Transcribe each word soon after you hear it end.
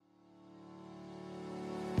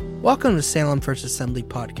Welcome to Salem First Assembly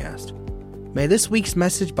Podcast. May this week's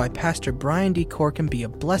message by Pastor Brian D. Corkin be a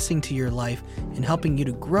blessing to your life in helping you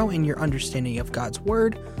to grow in your understanding of God's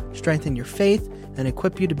Word, strengthen your faith, and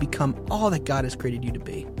equip you to become all that God has created you to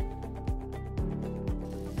be.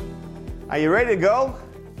 Are you ready to go?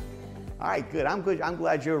 All right, good. I'm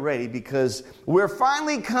glad you're ready because we're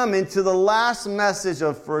finally coming to the last message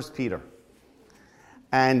of 1 Peter.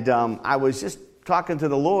 And I was just talking to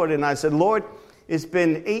the Lord and I said, Lord, it's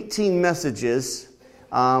been 18 messages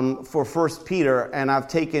for 1 Peter, and I've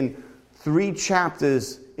taken 3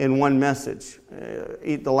 chapters in one message.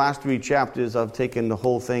 The last 3 chapters, I've taken the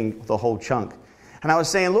whole thing, the whole chunk. And I was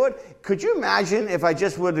saying, Lord, could you imagine if I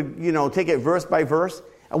just would, take it verse by verse?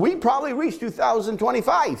 We'd probably reach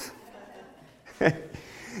 2025.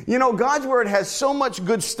 God's Word has so much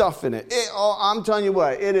good stuff in it. I'm telling you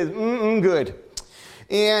what, it is good.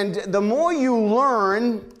 And the more you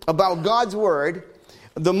learn about God's Word,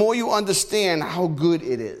 the more you understand how good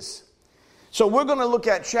it is. So we're going to look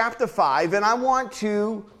at chapter 5, and I want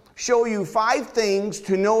to show you 5 things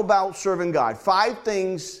to know about serving God. 5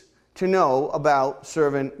 things to know about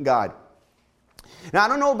serving God. Now, I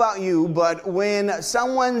don't know about you, but when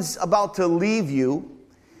someone's about to leave you,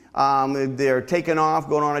 they're taking off,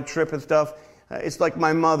 going on a trip and stuff, it's like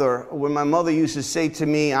my mother. When my mother used to say to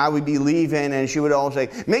me, I would be leaving, and she would always say,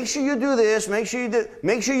 make sure you do this, make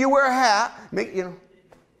sure you wear a hat.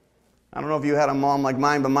 I don't know if you had a mom like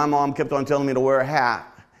mine, but my mom kept on telling me to wear a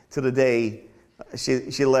hat to the day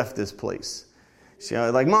she left this place. She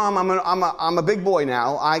was like, Mom, I'm a big boy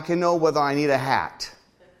now. I can know whether I need a hat.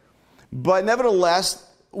 But nevertheless,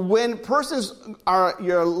 when persons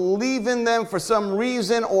you're leaving them for some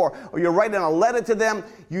reason or you're writing a letter to them,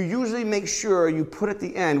 you usually make sure you put at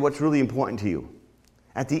the end what's really important to you.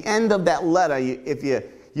 At the end of that letter, if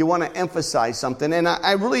you want to emphasize something. And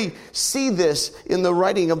I really see this in the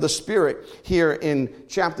writing of the Spirit here in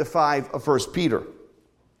chapter 5 of 1 Peter.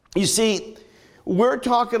 You see, we're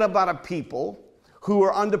talking about a people who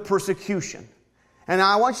are under persecution. And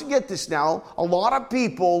I want you to get this now. A lot of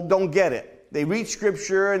people don't get it. They read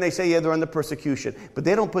Scripture and they say, yeah, they're under persecution. But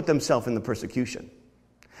they don't put themselves in the persecution.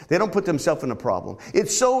 They don't put themselves in a problem.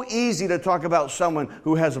 It's so easy to talk about someone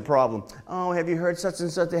who has a problem. Oh, have you heard such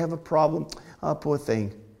and such? They have a problem. Oh, poor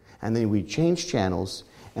thing. And then we change channels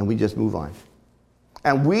and we just move on.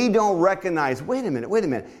 And we don't recognize, wait a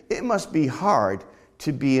minute. It must be hard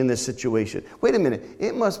to be in this situation. Wait a minute.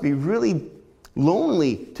 It must be really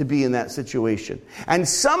lonely to be in that situation. And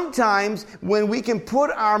sometimes when we can put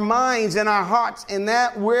our minds and our hearts in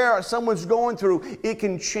that where someone's going through, it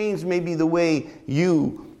can change maybe the way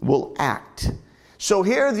you will act. So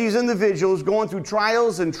here are these individuals going through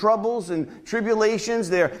trials and troubles and tribulations.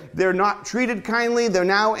 They're not treated kindly. They're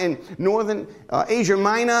now in northern Asia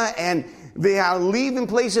Minor, and they are leaving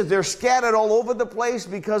places. They're scattered all over the place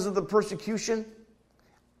because of the persecution.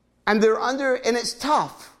 And and it's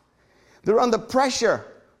tough. They're under pressure.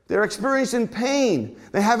 They're experiencing pain.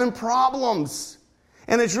 They're having problems.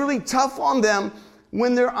 And it's really tough on them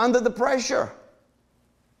when they're under the pressure.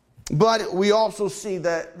 But we also see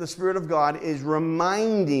that the Spirit of God is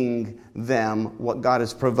reminding them what God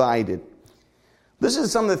has provided. This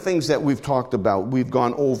is some of the things that we've talked about, we've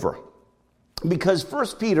gone over. Because 1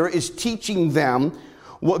 Peter is teaching them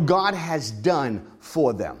what God has done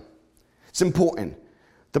for them. It's important.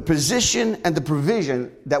 The position and the provision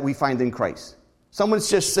that we find in Christ. Someone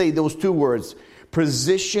just say those 2 words,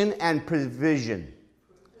 position and provision.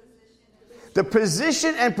 The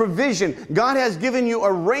position and provision. God has given you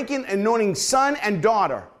a ranking, anointing son and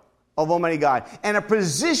daughter of Almighty God. And a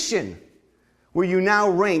position where you now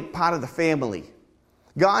rank part of the family.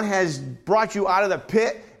 God has brought you out of the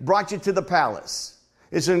pit, brought you to the palace.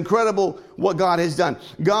 It's incredible what God has done.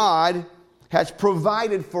 God has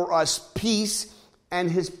provided for us peace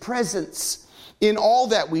and His presence in all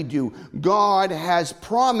that we do. God has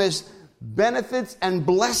promised benefits and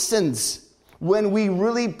blessings when we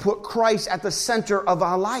really put Christ at the center of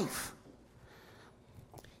our life.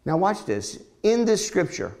 Now watch this. In this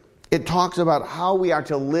scripture, it talks about how we are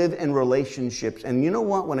to live in relationships. And you know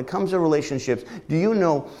what? When it comes to relationships, do you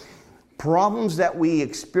know problems that we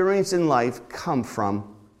experience in life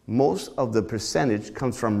most of the percentage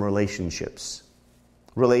comes from relationships.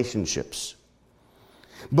 Relationships.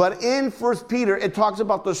 But in 1 Peter, it talks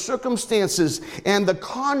about the circumstances and the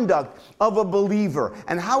conduct of a believer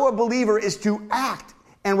and how a believer is to act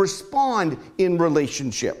and respond in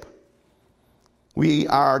relationship. We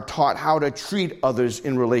are taught how to treat others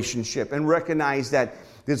in relationship and recognize that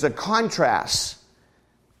there's a contrast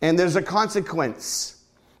and there's a consequence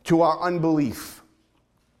to our unbelief.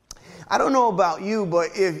 I don't know about you, but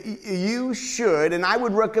if you should, and I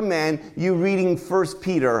would recommend you reading 1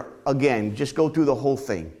 Peter again. Just go through the whole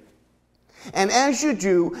thing. And as you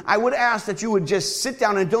do, I would ask that you would just sit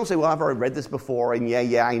down and don't say, well, I've already read this before, and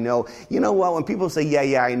yeah, I know. You know what? When people say,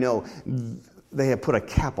 yeah, I know, they have put a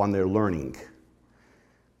cap on their learning.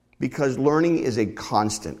 Because learning is a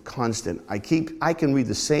constant. I can read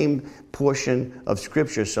the same portion of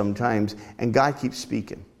Scripture sometimes, and God keeps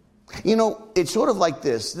speaking. You know, it's sort of like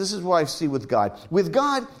this. This is what I see with God. With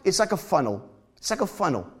God, it's like a funnel. It's like a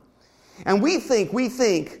funnel. And we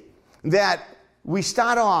think that we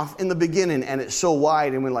start off in the beginning and it's so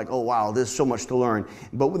wide and we're like, oh, wow, there's so much to learn.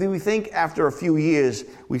 But we think after a few years,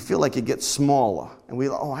 we feel like it gets smaller. And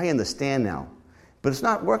I understand now. But it's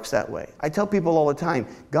not works that way. I tell people all the time,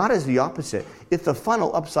 God is the opposite. It's the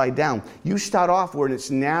funnel upside down. You start off where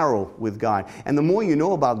it's narrow with God. And the more you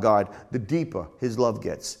know about God, the deeper His love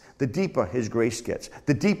gets. The deeper His grace gets.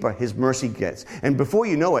 The deeper His mercy gets. And before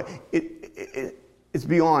you know it, it's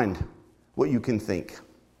beyond what you can think.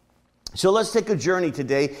 So let's take a journey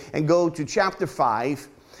today and go to chapter 5.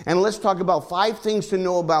 And let's talk about 5 things to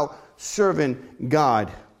know about serving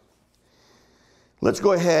God. Let's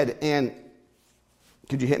go ahead and...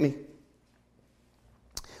 Could you hit me?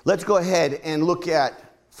 Let's go ahead and look at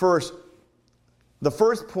first. The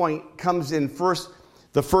first point comes in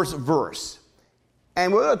the first verse.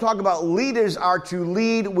 And we're going to talk about leaders are to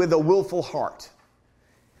lead with a willful heart.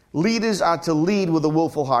 Leaders are to lead with a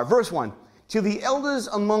willful heart. Verse 1. To the elders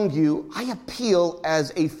among you, I appeal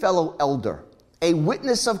as a fellow elder, a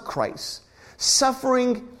witness of Christ,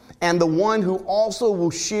 suffering, and the one who also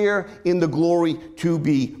will share in the glory to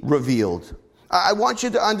be revealed. I want you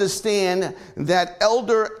to understand that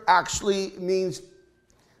elder actually means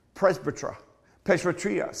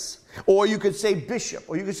presbyterios, or you could say bishop,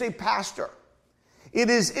 or you could say pastor. It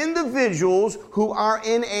is individuals who are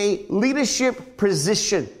in a leadership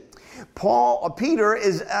position. Peter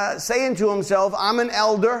is saying to himself, I'm an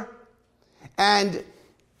elder, and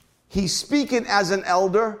he's speaking as an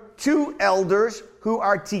elder to elders who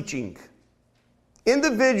are teaching.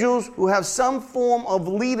 Individuals who have some form of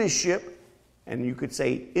leadership, and you could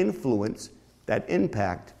say influence, that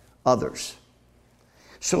impact others.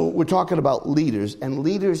 So we're talking about leaders, and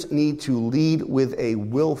leaders need to lead with a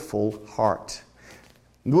willful heart.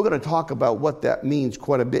 We're going to talk about what that means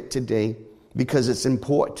quite a bit today, because it's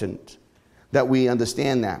important that we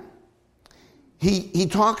understand that. He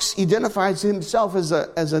identifies himself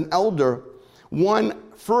as an elder, one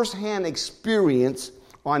firsthand experience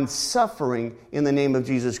on suffering in the name of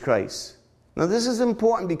Jesus Christ. Now this is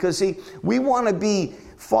important because, see, we want to be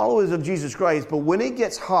followers of Jesus Christ, but when it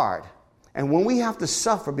gets hard and when we have to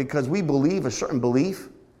suffer because we believe a certain belief,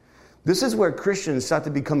 this is where Christians start to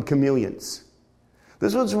become chameleons.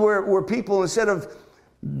 This is where people, instead of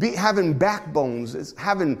having backbones,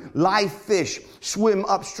 having live fish swim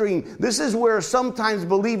upstream, this is where sometimes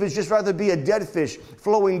believers just rather be a dead fish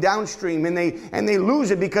flowing downstream, and they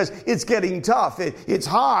lose it because it's getting tough. It's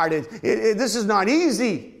hard. This is not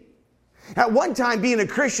easy. At one time, being a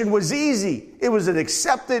Christian was easy. It was an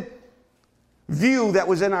accepted view that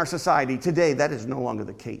was in our society. Today, that is no longer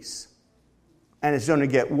the case. And it's going to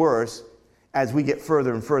get worse as we get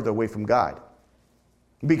further and further away from God.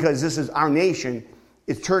 Because this is our nation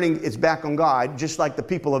is turning its back on God, just like the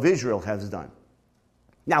people of Israel has done.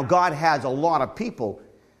 Now, God has a lot of people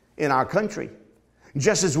in our country,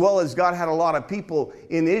 just as well as God had a lot of people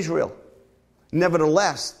in Israel.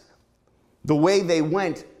 Nevertheless, the way they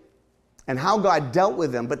went and how God dealt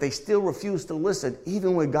with them, but they still refused to listen,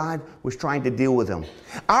 even when God was trying to deal with them.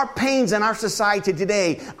 Our pains in our society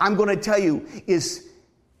today, I'm going to tell you,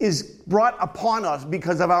 is brought upon us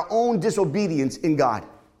because of our own disobedience in God.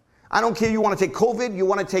 I don't care, you want to take COVID, you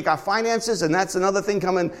want to take our finances, and that's another thing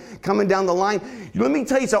coming down the line. Let me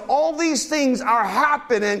tell you, so all these things are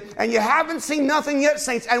happening, and you haven't seen nothing yet,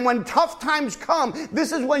 saints. And when tough times come,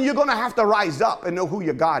 this is when you're going to have to rise up and know who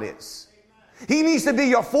your God is. He needs to be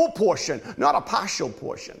your full portion, not a partial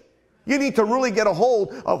portion. You need to really get a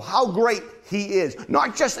hold of how great He is,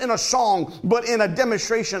 not just in a song, but in a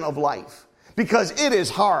demonstration of life. Because it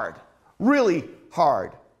is hard, really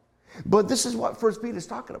hard. But this is what 1 Peter is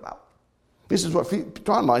talking about. This is what he's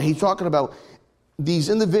talking about. He's talking about these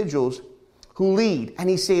individuals who lead. And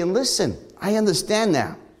he's saying, listen, I understand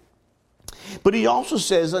that. But he also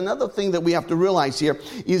says, another thing that we have to realize here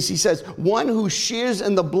is he says, one who shares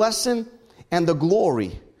in the blessing and the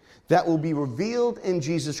glory that will be revealed in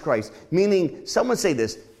Jesus Christ. Meaning, someone say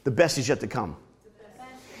this, the best is yet to come.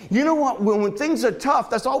 You know what? When things are tough,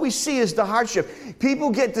 that's all we see is the hardship. People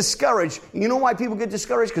get discouraged. You know why people get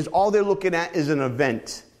discouraged? Because all they're looking at is an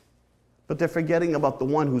event. but they're forgetting about the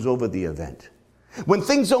one who's over the event. When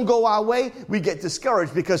things don't go our way, we get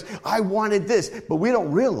discouraged because I wanted this. But we don't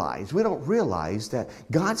realize that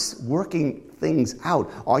God's working things out.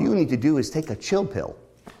 All you need to do is take a chill pill.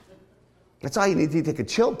 That's all you need to do, take a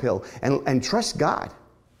chill pill and trust God.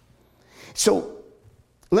 So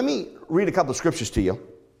let me read a couple of scriptures to you,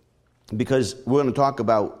 because we're going to talk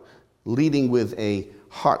about leading with a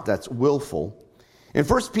heart that's willful. In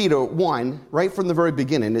 1 Peter 1, right from the very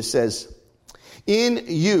beginning, it says, in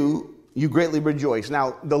you greatly rejoice.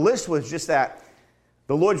 Now, the list was just that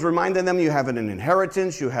the Lord's reminding them you have an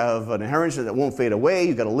inheritance. You have an inheritance that won't fade away.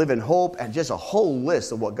 You've got to live in hope, and just a whole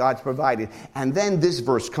list of what God's provided. And then this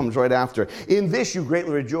verse comes right after. In this you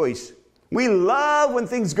greatly rejoice. We love when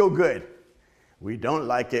things go good. We don't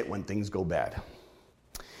like it when things go bad.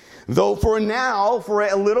 Though for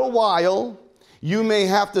a little while, you may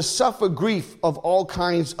have to suffer grief of all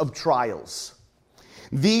kinds of trials.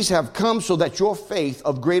 These have come so that your faith,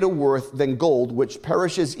 of greater worth than gold, which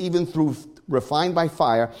perishes even through refined by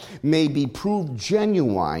fire, may be proved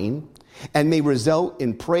genuine and may result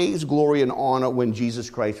in praise, glory, and honor when Jesus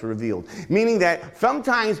Christ is revealed. Meaning that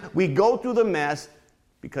sometimes we go through the mess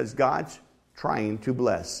because God's trying to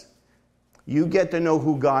bless. You get to know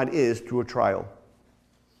who God is through a trial.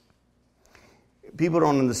 People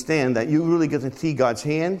don't understand that you really get to see God's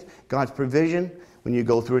hand, God's provision, when you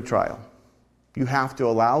go through a trial. You have to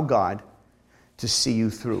allow God to see you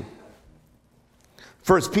through.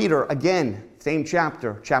 1 Peter, again, same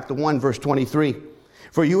chapter 1, verse 23.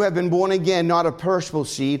 For you have been born again, not of perishable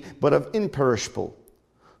seed, but of imperishable.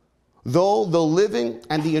 Though the living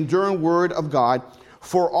and the enduring word of God,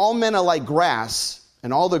 for all men are like grass,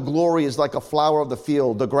 and all their glory is like a flower of the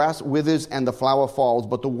field. The grass withers and the flower falls,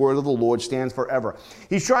 but the word of the Lord stands forever.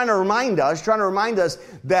 He's trying to remind us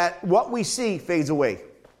that what we see fades away.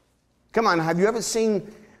 Come on, have you ever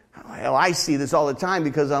seen, well, I see this all the time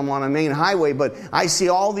because I'm on a main highway, but I see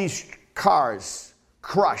all these cars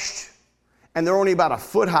crushed, and they're only about a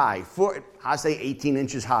foot high, I say 18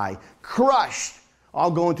 inches high, crushed,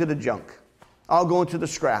 all going to the junk, all going to the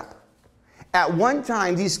scrap. At one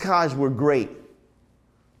time, these cars were great,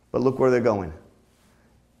 but look where they're going.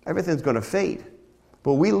 Everything's going to fade.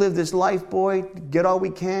 But we live this life, boy, get all we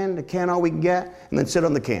can, the can all we can get, and then sit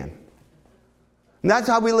on the can. And that's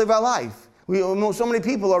how we live our life. So many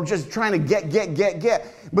people are just trying to get.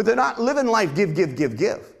 But they're not living life give.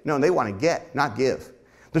 No, they want to get, not give.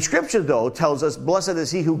 The scripture, though, tells us, blessed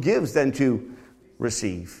is he who gives than to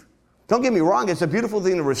receive. Don't get me wrong, it's a beautiful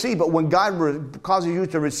thing to receive, but when God causes you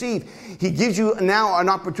to receive, he gives you now an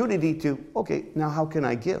opportunity to, okay, now how can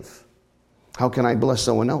I give? How can I bless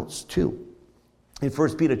someone else too? In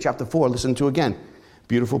 1 Peter chapter 4, listen to again,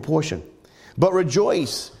 beautiful portion. But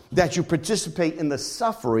rejoice that you participate in the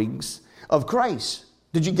sufferings of Christ.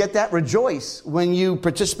 Did you get that? Rejoice when you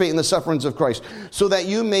participate in the sufferings of Christ, so that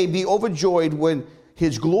you may be overjoyed when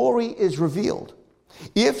his glory is revealed.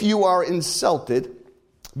 If you are insulted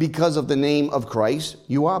because of the name of Christ,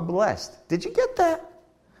 you are blessed. Did you get that?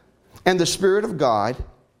 And the Spirit of God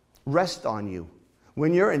rests on you.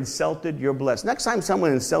 When you're insulted, you're blessed. Next time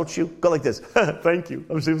someone insults you, go like this. Thank you.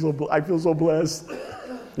 I feel so blessed.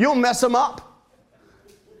 You'll mess them up.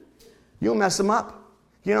 You'll mess them up.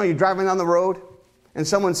 You know, you're driving down the road and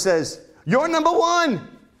someone says, you're number one.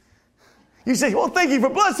 You say, well, thank you for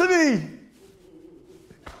blessing me.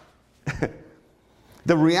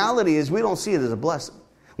 The reality is we don't see it as a blessing.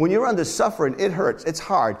 When you're under suffering, it hurts. It's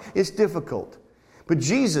hard. It's difficult. But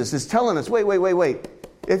Jesus is telling us, wait.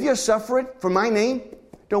 If you're suffering for my name,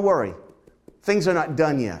 don't worry. Things are not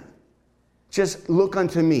done yet. Just look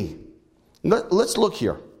unto me. Let's look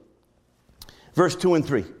here. Verse 2 and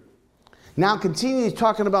 3. Now continuing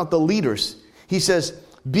talking about the leaders. He says,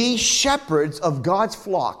 be shepherds of God's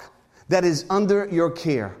flock that is under your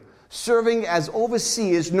care, serving as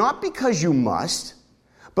overseers, not because you must,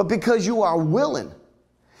 but because you are willing,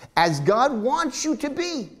 as God wants you to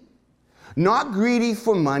be. Not greedy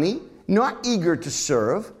for money, not eager to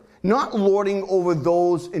serve, not lording over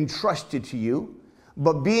those entrusted to you,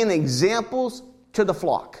 but being examples to the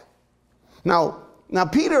flock. Now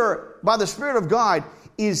Peter, by the Spirit of God,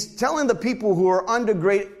 is telling the people who are under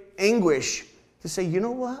great anguish to say, you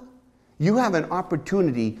know what? You have an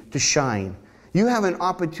opportunity to shine. You have an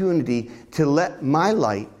opportunity to let my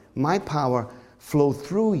light, my power flow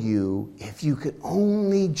through you if you could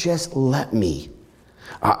only just let me.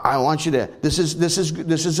 I want you to, this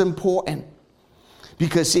is important.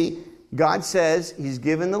 Because see, God says he's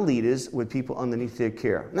given the leaders with people underneath their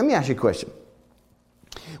care. Let me ask you a question.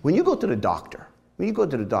 When you go to the doctor,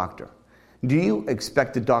 do you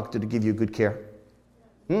expect the doctor to give you good care?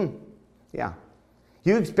 Yeah.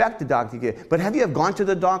 You expect the doctor to get, but have you ever gone to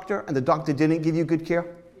the doctor and the doctor didn't give you good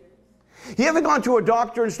care? You ever gone to a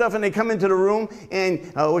doctor and stuff and they come into the room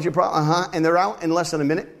and, what's your problem? And they're out in less than a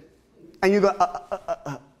minute? And you go,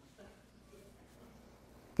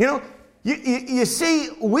 You know, you see,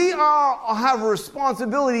 we all have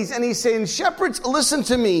responsibilities, and he's saying, shepherds, listen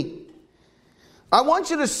to me. I want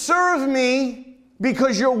you to serve me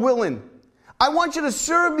because you're willing. I want you to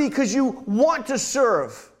serve me because you want to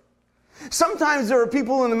serve. Sometimes there are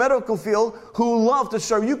people in the medical field who love to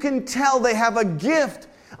serve. You can tell they have a gift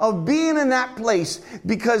of being in that place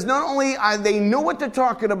because not only they know what they're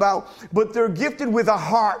talking about, but they're gifted with a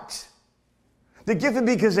heart. They're gifted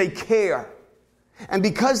because they care. And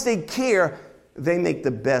because they care, they make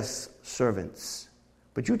the best servants.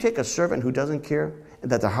 But you take a servant who doesn't care,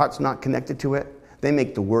 and that their heart's not connected to it, they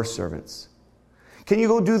make the worst servants. Can you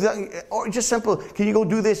go do that? Or just simple, can you go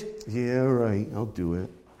do this? Yeah, right, I'll do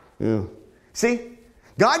it. Yeah. See?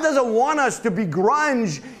 God doesn't want us to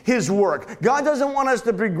begrudge His work. God doesn't want us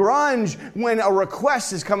to begrudge when a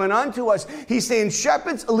request is coming onto us. He's saying,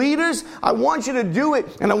 shepherds, leaders, I want you to do it,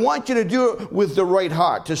 and I want you to do it with the right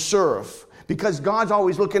heart, to serve. Because God's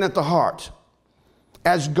always looking at the heart.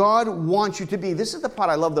 As God wants you to be. This is the part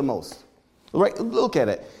I love the most. Right? Look at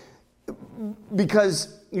it.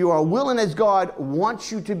 Because you are willing as God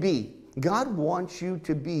wants you to be. God wants you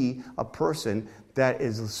to be a person that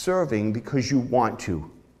is serving because you want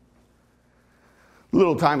to.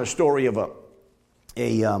 A story of a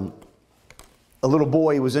little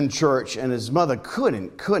boy who was in church and his mother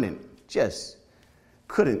couldn't get him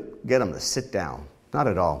to sit down. Not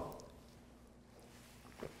at all.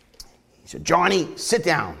 He said, Johnny, sit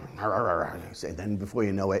down. And then before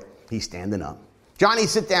you know it, he's standing up. Johnny,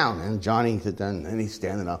 sit down. And Johnny sits down and he's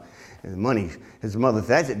standing up. And his mother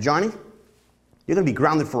said, Johnny, you're going to be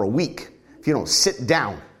grounded for a week if you don't sit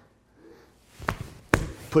down.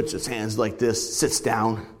 Puts his hands like this, sits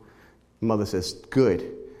down. Mother says,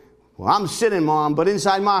 good. Well, I'm sitting, Mom, but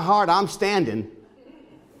inside my heart, I'm standing.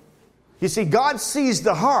 You see, God sees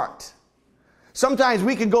the heart. Sometimes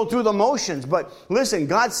we can go through the motions, but listen,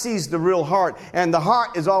 God sees the real heart, and the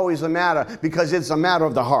heart is always a matter because it's a matter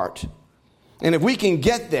of the heart. And if we can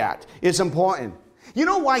get that, it's important. You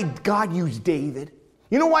know why God used David?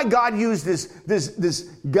 You know why God used this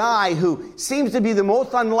guy who seems to be the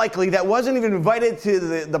most unlikely, that wasn't even invited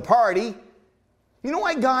to the party? You know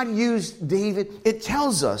why God used David? It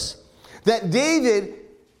tells us that David's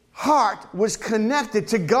heart was connected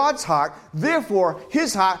to God's heart. Therefore,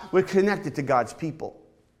 his heart was connected to God's people.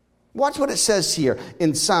 Watch what it says here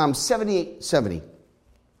in Psalm 78:70.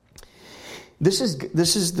 This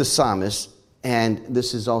is the psalmist, and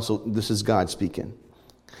this is God speaking.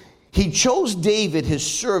 He chose David, his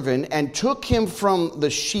servant, and took him from the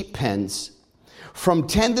sheep pens. From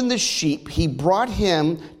tending the sheep, he brought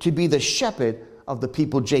him to be the shepherd of the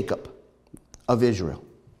people Jacob, of Israel,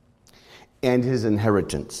 and his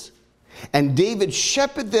inheritance. And David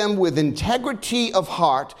shepherded them with integrity of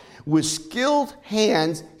heart, with skilled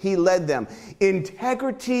hands he led them.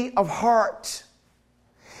 Integrity of heart.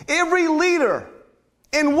 Every leader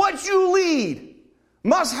in what you lead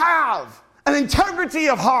must have an integrity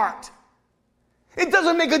of heart. It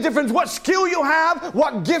doesn't make a difference what skill you have,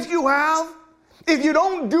 what gift you have. If you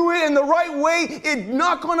don't do it in the right way, it's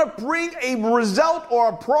not going to bring a result or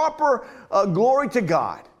a proper glory to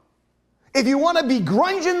God. If you want to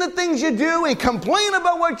begrudge in the things you do and complain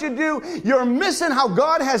about what you do, you're missing how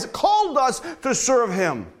God has called us to serve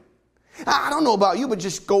Him. I don't know about you, but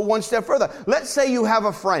just go one step further. Let's say you have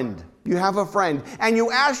a friend. You have a friend, and you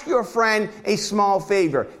ask your friend a small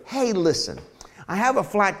favor. Hey, listen, I have a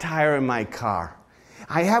flat tire in my car.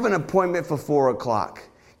 I have an appointment for 4 o'clock.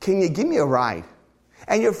 Can you give me a ride?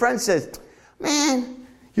 And your friend says, man,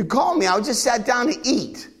 you called me. I just sat down to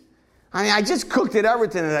eat. I mean, I just cooked it,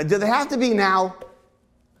 everything. Do they have to be now?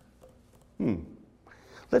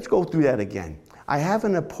 Let's go through that again. I have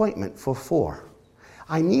an appointment for 4.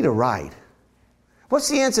 I need a ride. What's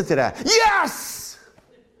the answer to that? Yes!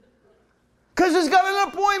 Because he's got an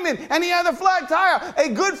appointment and he had a flat tire. A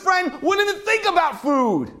good friend wouldn't even think about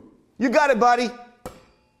food. You got it, buddy.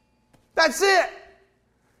 That's it.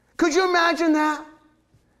 Could you imagine that?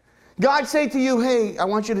 God say to you, hey, I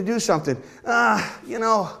want you to do something.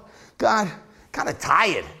 God, kind of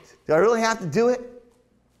tired. Do I really have to do it?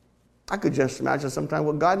 I could just imagine sometimes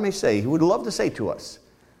what God may say. He would love to say to us.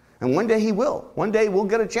 And one day He will. One day we'll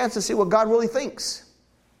get a chance to see what God really thinks.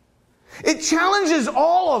 It challenges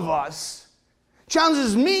all of us. It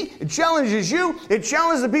challenges me. It challenges you. It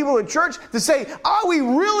challenges the people at church to say, are we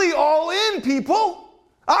really all in, people?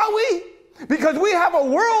 Are we? Because we have a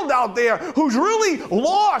world out there who's really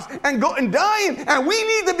lost and dying, and we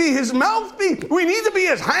need to be his mouthpiece. We need to be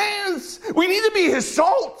his hands. We need to be his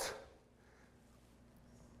salt.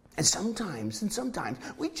 And sometimes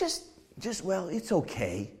we just well, it's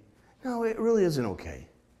okay. No, it really isn't okay.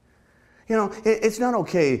 You know, it's not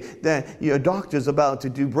okay that your doctor's about to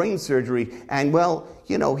do brain surgery and, well,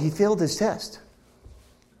 you know, he failed his test.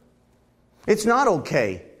 It's not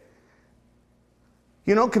okay.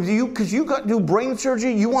 You know, because you got to do brain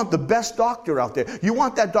surgery, you want the best doctor out there. You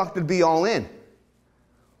want that doctor to be all in.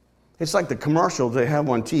 It's like the commercials they have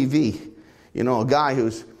on TV. You know, a guy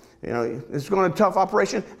who's, you know, it's going to a tough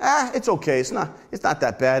operation. It's okay. It's not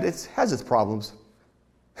that bad. It has its problems.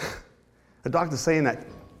 The doctor's saying that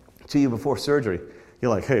to you before surgery. You're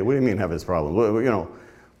like, hey, what do you mean have its problems? You know.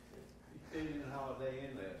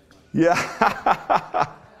 Yeah.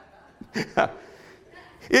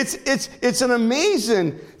 It's an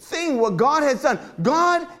amazing thing what God has done.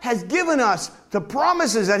 God has given us the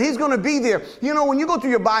promises that he's going to be there. You know, when you go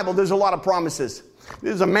through your Bible, there's a lot of promises.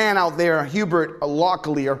 There's a man out there, Hubert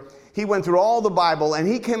Locklear. He went through all the Bible, and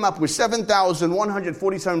he came up with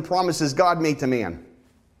 7,147 promises God made to man.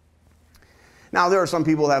 Now, there are some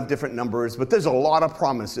people who have different numbers, but there's a lot of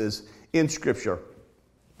promises in Scripture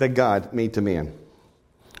that God made to man.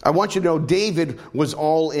 I want you to know David was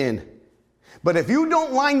all in. But if you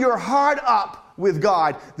don't line your heart up with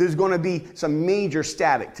God, there's going to be some major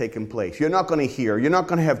static taking place. You're not going to hear. You're not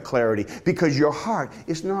going to have clarity because your heart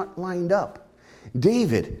is not lined up.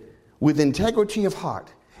 David, with integrity of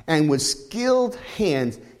heart and with skilled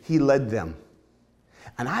hands, he led them.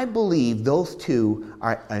 And I believe those two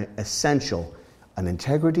are essential. An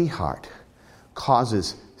integrity heart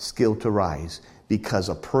causes skill to rise because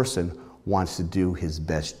a person wants to do his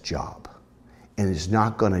best job and is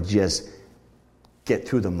not going to just get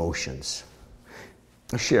through the motions.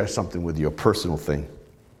 I'll share something with you, a personal thing.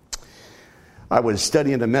 I was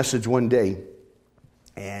studying a message one day,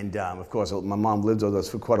 and of course, my mom lived with us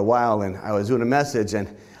for quite a while, and I was doing a message,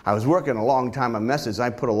 and I was working a long time on messages.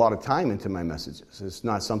 I put a lot of time into my messages. It's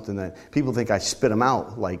not something that people think I spit them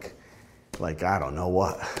out like I don't know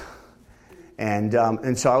what. And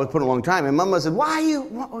so I was putting a long time, and Mama said,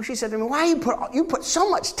 she said to me, why you put so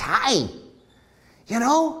much time, you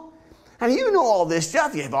know? And you know all this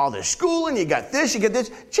stuff. You have all this schooling. You got this. You get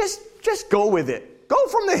this. Just go with it. Go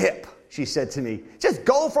from the hip, she said to me. Just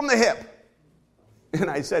go from the hip.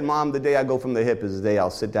 And I said, Mom, the day I go from the hip is the day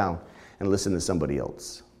I'll sit down and listen to somebody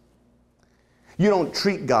else. You don't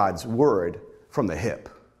treat God's word from the hip.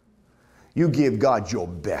 You give God your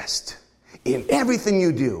best in everything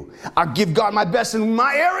you do. I give God my best in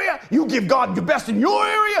my area. You give God your best in your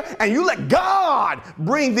area. And you let God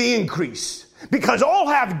bring the increase. Because all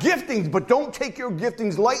have giftings, but don't take your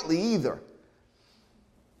giftings lightly either.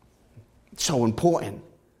 It's so important.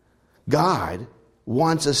 God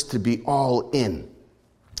wants us to be all in.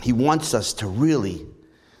 He wants us to really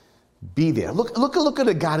be there. Look at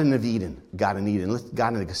the Garden of Eden. Garden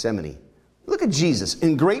of Gethsemane. Look at Jesus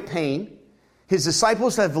in great pain. His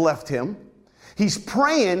disciples have left him. He's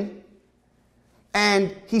praying,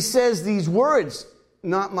 and he says these words,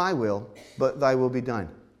 not my will, but thy will be done.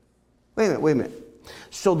 Wait a minute.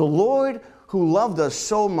 So the Lord who loved us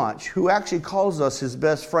so much, who actually calls us his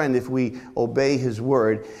best friend if we obey his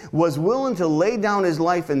word, was willing to lay down his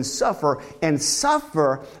life and suffer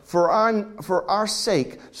for our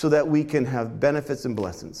sake so that we can have benefits and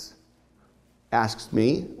blessings. Asks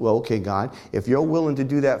me, well, okay, God, if you're willing to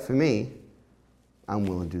do that for me, I'm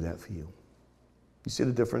willing to do that for you. You see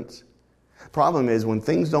the difference? Problem is, when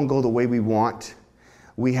things don't go the way we want,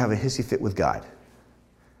 we have a hissy fit with God.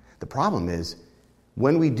 The problem is,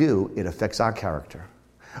 when we do, it affects our character.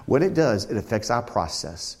 When it does, it affects our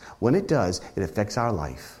process. When it does, it affects our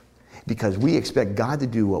life. Because we expect God to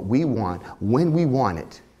do what we want when we want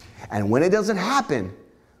it. And when it doesn't happen,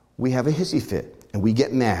 we have a hissy fit and we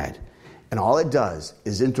get mad. And all it does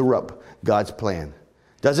is interrupt God's plan.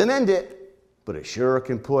 Doesn't end it, but it sure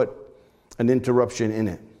can put an interruption in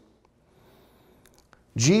it.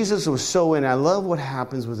 Jesus was so in. I love what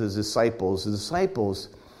happens with his disciples. The disciples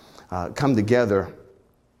come together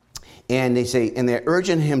and they say, and they're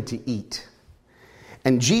urging him to eat.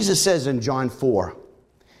 And Jesus says in John 4,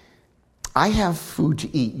 I have food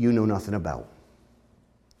to eat you know nothing about.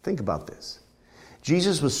 Think about this.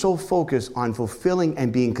 Jesus was so focused on fulfilling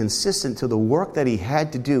and being consistent to the work that he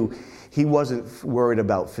had to do, he wasn't worried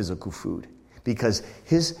about physical food. Because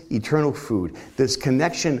his eternal food, this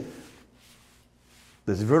connection,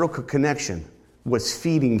 this vertical connection, was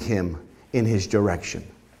feeding him in his direction.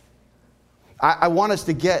 I want us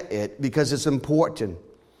to get it because it's important.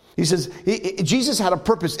 He says, Jesus had a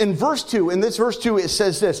purpose. In verse 2, in this verse 2, it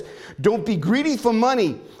says this, don't be greedy for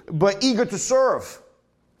money, but eager to serve.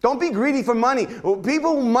 Don't be greedy for money.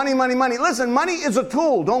 People, money. Listen, money is a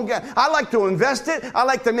tool. I like to invest it. I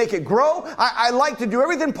like to make it grow. I like to do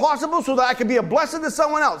everything possible so that I can be a blessing to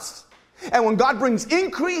someone else. And when God brings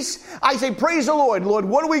increase, I say, praise the Lord. Lord,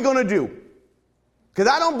 what are we going to do? Because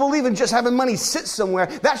I don't believe in just having money sit somewhere.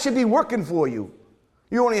 That should be working for you.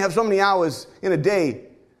 You only have so many hours in a day,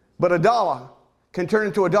 but $1 can turn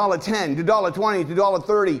into $1.10, to $1.20, to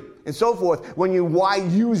 $1.30, and so forth when you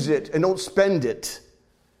use it and don't spend it.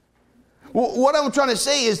 Well, what I'm trying to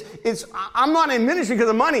say is, I'm not in ministry because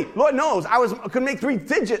of money. Lord knows, I could make 3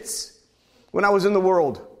 digits when I was in the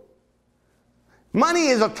world. Money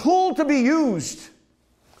is a tool to be used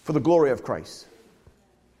for the glory of Christ.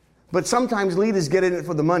 But sometimes leaders get in it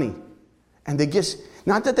for the money. And they just,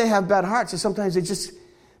 not that they have bad hearts, sometimes they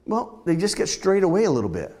just get strayed away a little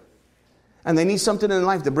bit. And they need something in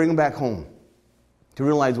life to bring them back home. To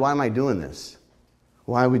realize, why am I doing this?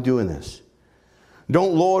 Why are we doing this?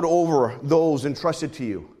 Don't lord over those entrusted to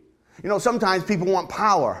you. You know, sometimes people want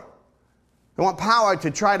power. They want power to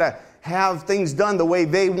try to have things done the way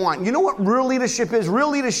they want. You know what real leadership is? Real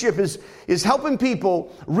leadership is helping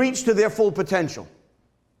people reach to their full potential.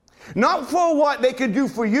 Not for what they can do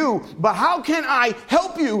for you, but how can I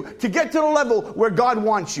help you to get to the level where God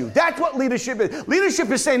wants you? That's what leadership is.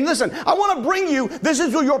 Leadership is saying, listen, I want to bring you, this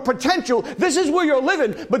is your potential, this is where you're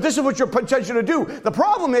living, but this is what your potential to do. The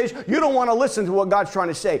problem is, you don't want to listen to what God's trying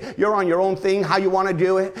to say. You're on your own thing, how you want to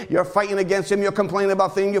do it. You're fighting against Him, you're complaining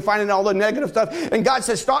about things, you're finding all the negative stuff. And God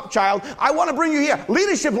says, stop, child, I want to bring you here.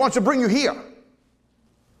 Leadership wants to bring you here.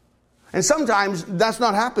 And sometimes that's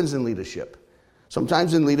not happens in leadership.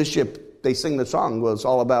 Sometimes in leadership, they sing the song, well, it's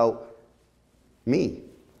all about me,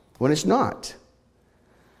 when it's not.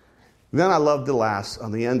 Then I love the last,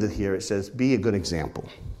 on the end of here, it says, be a good example.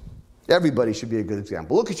 Everybody should be a good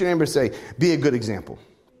example. Look at your neighbor and say, be a good example.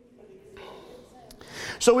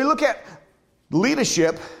 So we look at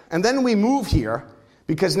leadership, and then we move here,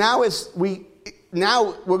 because now we're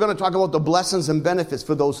going to talk about the blessings and benefits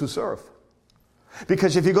for those who serve.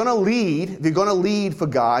 Because if you're going to lead for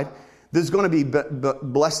God, there's going to be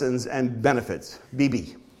blessings and benefits.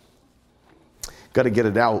 BB. Got to get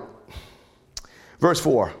it out. Verse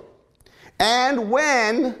 4. And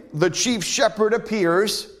when the chief shepherd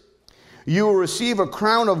appears, you will receive a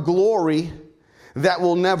crown of glory that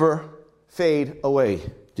will never fade away.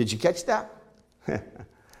 Did you catch that?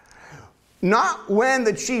 Not when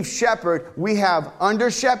the chief shepherd, we have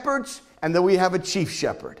under shepherds, and then we have a chief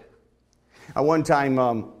shepherd. At one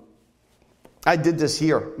time, I did this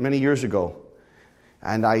here many years ago,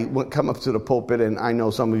 and I come up to the pulpit, and I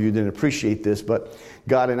know some of you didn't appreciate this, but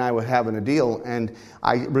God and I were having a deal, and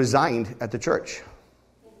I resigned at the church.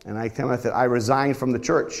 And I came and said, I resigned from the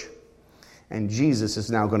church, and Jesus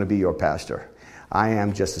is now going to be your pastor. I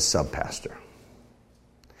am just a sub-pastor.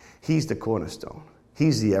 He's the cornerstone.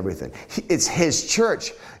 He's the everything. It's His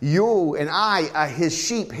church. You and I are His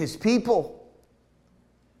sheep, His people.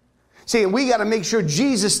 See, we got to make sure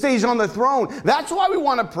Jesus stays on the throne. That's why we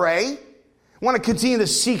want to pray. We want to continue to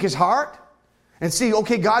seek His heart and see,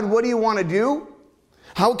 okay, God, what do you want to do?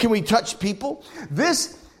 How can we touch people?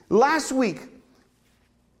 This last week,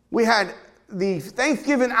 we had the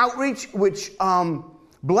Thanksgiving outreach, which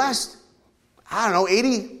blessed,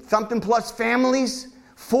 80-something plus families,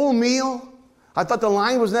 full meal. I thought the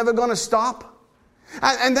line was never going to stop.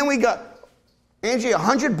 And then we got, Angie,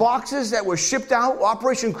 100 boxes that were shipped out,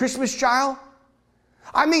 Operation Christmas Child.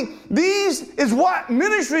 I mean, these is what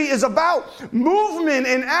ministry is about. Movement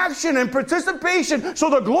and action and participation so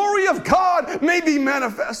the glory of God may be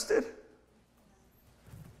manifested.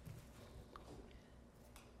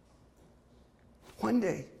 One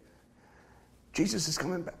day, Jesus is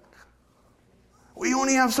coming back. We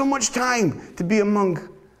only have so much time to be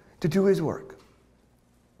to do His work.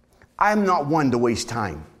 I'm not one to waste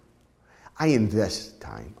time. I invest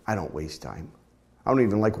time. I don't waste time. I don't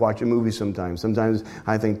even like watching movies sometimes. Sometimes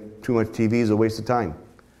I think too much TV is a waste of time.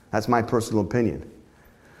 That's my personal opinion.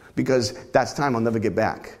 Because that's time I'll never get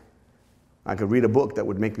back. I could read a book that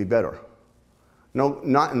would make me better. No,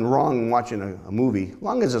 not wrong watching a movie, as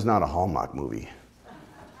long as it's not a Hallmark movie.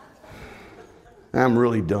 I'm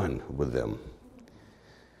really done with them.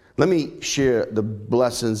 Let me share the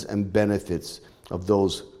blessings and benefits of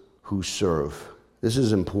those who serve. This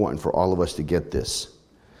is important for all of us to get this.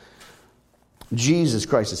 Jesus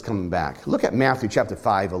Christ is coming back. Look at Matthew chapter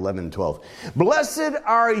 5, 11, 12. Blessed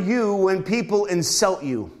are you when people insult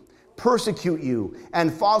you, persecute you,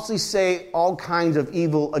 and falsely say all kinds of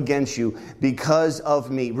evil against you because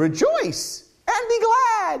of me. Rejoice and be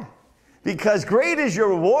glad. because great is your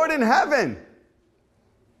reward in heaven.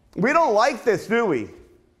 We don't like this, do we?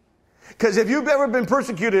 Because if you've ever been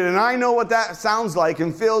persecuted, and I know what that sounds like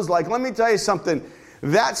and feels like, let me tell you something,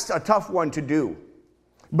 that's a tough one to do.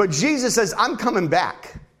 But Jesus says, I'm coming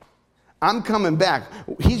back. I'm coming back.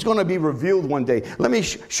 He's going to be revealed one day. Let me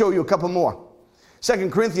show you a couple more.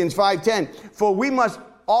 2 Corinthians 5:10, for we must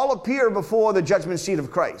all appear before the judgment seat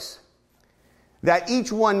of Christ, that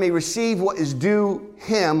each one may receive what is due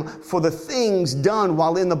him for the things done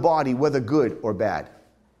while in the body, whether good or bad.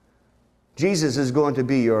 Jesus is going to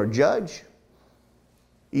be your judge.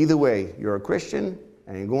 Either way, you're a Christian,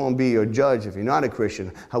 and you're going to be your judge if you're not a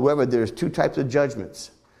Christian. However, there's two types of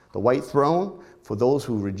judgments. The white throne for those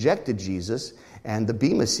who rejected Jesus, and the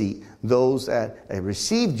bema seat, those that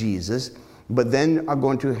received Jesus, but then are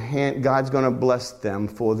going to God's going to bless them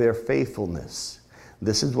for their faithfulness.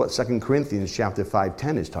 This is what 2 Corinthians chapter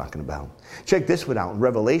 5:10 is talking about. Check this one out.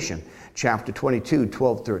 Revelation chapter 22,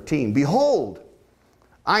 12, 13. Behold,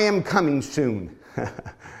 I am coming soon.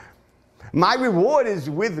 My reward is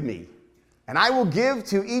with me, and I will give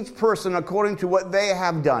to each person according to what they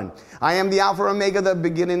have done. I am the Alpha and Omega, the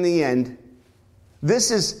beginning and the end.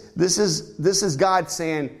 This is God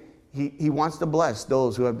saying he wants to bless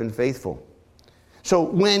those who have been faithful. So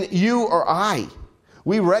when you or I,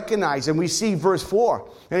 we recognize and we see verse 4,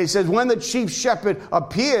 and he says, when the chief shepherd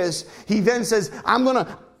appears, he then says,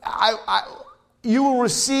 you will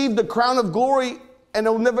receive the crown of glory, and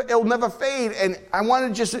it'll never fade. And I want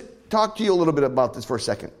to just talk to you a little bit about this for a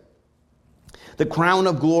second. The crown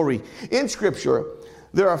of glory. In Scripture,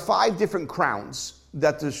 there are 5 different crowns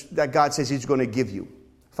that God says he's going to give you.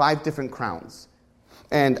 5 different crowns.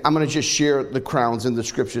 And I'm going to just share the crowns in the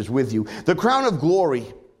Scriptures with you. The crown of glory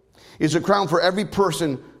is a crown for every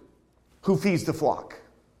person who feeds the flock.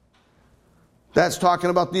 That's talking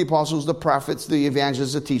about the apostles, the prophets, the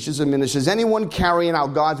evangelists, the teachers, the ministers, anyone carrying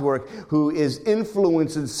out God's work who is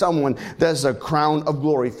influencing someone. That's a crown of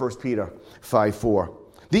glory, 1 Peter 5:4.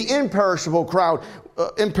 The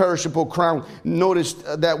imperishable crown, notice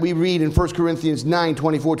that we read in 1 Corinthians 9,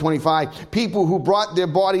 24, 25, people who brought their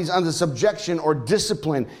bodies under subjection or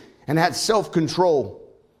discipline and had self-control.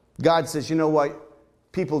 God says, you know what?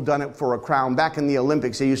 People done it for a crown. Back in the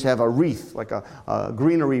Olympics, they used to have a wreath, like a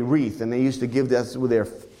greenery wreath, and they used to give that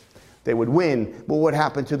with they would win. But what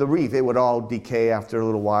happened to the wreath? It would all decay after a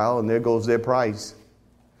little while, and there goes their prize.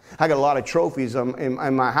 I got a lot of trophies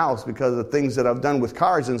in my house because of the things that I've done with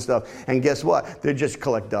cars and stuff. And guess what? They just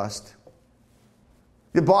collect dust.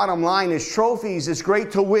 The bottom line is trophies. It's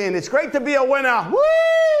great to win. It's great to be a winner.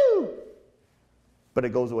 Woo! But it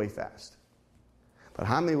goes away fast. But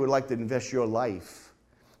how many would like to invest your life,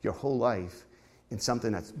 your whole life, in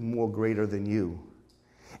something that's more greater than you?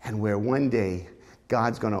 And where one day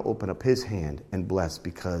God's going to open up his hand and bless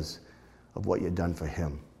because of what you've done for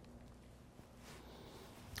him.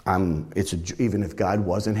 Even if God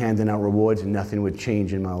wasn't handing out rewards, nothing would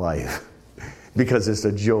change in my life because it's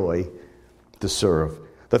a joy to serve.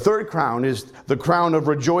 The third crown is the crown of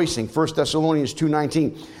rejoicing. 1 Thessalonians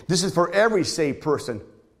 2:19. This is for every saved person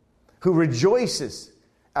who rejoices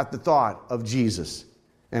at the thought of Jesus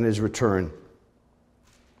and his return.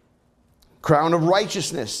 Crown of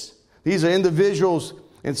righteousness. These are individuals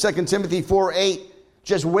in 2 Timothy 4:8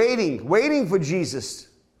 just waiting for Jesus.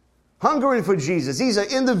 Hungering for Jesus. These are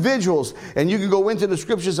individuals. And you can go into the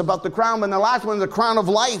scriptures about the crown. And the last one is the crown of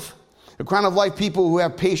life. The crown of life, people who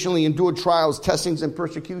have patiently endured trials, testings, and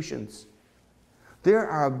persecutions. There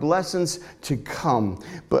are blessings to come.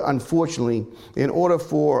 But unfortunately, in order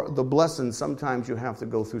for the blessings, sometimes you have to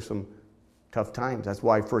go through some tough times. That's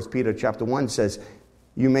why 1 Peter chapter 1 says,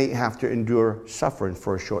 you may have to endure suffering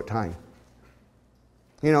for a short time.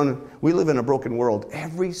 You know, we live in a broken world.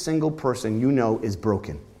 Every single person you know is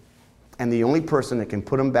broken. And the only person that can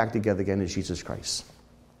put them back together again is Jesus Christ.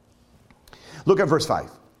 Look at verse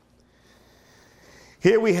 5.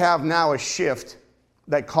 Here we have now a shift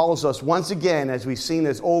that calls us once again, as we've seen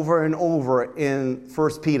this over and over in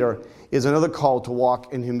 1 Peter, is another call to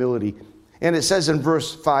walk in humility. And it says in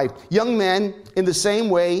verse 5, young men, in the same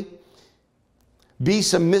way, be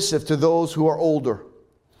submissive to those who are older.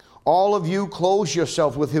 All of you clothe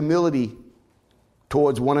yourself with humility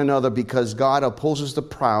towards one another, because God opposes the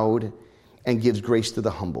proud and gives grace to the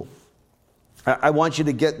humble. I want you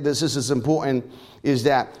to get this. This is important, is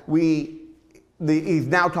that he's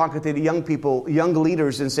now talking to the young people, young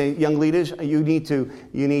leaders, and saying, young leaders, you need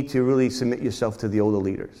to really submit yourself to the older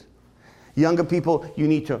leaders. Younger people, you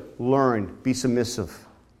need to learn, be submissive,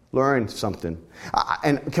 learn something.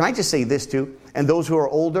 And can I just say this too? And those who are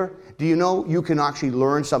older, do you know you can actually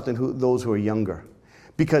learn something those who are younger?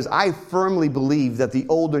 Because I firmly believe that the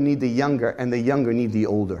older need the younger and the younger need the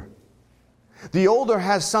older. The older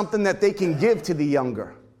has something that they can give to the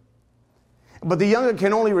younger. But the younger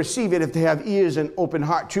can only receive it if they have ears and open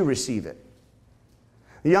heart to receive it.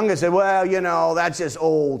 The younger said, well, that's just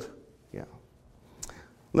old. Yeah.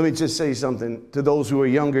 Let me just say something to those who are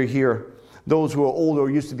younger here. Those who are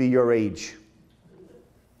older used to be your age.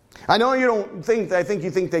 I know you don't think, I think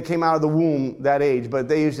you think they came out of the womb that age, but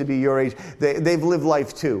they used to be your age. They've lived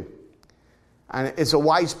life too. And it's a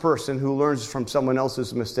wise person who learns from someone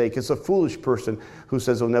else's mistake. It's a foolish person who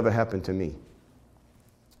says it'll never happen to me.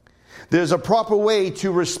 There's a proper way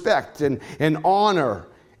to respect and honor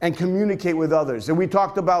and communicate with others. And we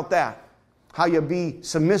talked about that. How you be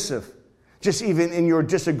submissive. Just even in your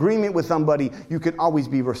disagreement with somebody, you can always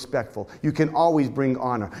be respectful. You can always bring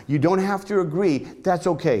honor. You don't have to agree. That's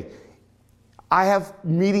okay. I have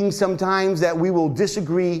meetings sometimes that we will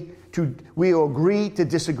agree to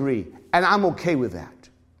disagree. And I'm okay with that.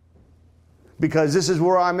 Because this is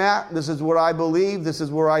where I'm at. This is what I believe. This is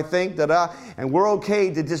where I think. And we're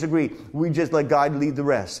okay to disagree. We just let God lead the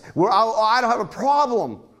rest. I don't have a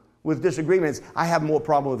problem with disagreements. I have more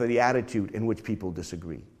problem with the attitude in which people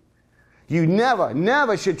disagree. You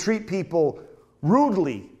never should treat people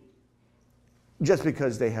rudely just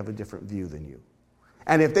because they have a different view than you.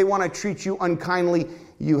 And if they want to treat you unkindly,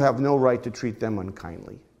 you have no right to treat them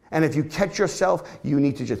unkindly. And if you catch yourself, you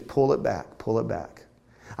need to just pull it back.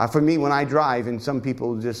 For me, when I drive, and some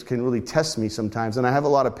people just can really test me sometimes, and I have a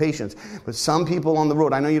lot of patience, but some people on the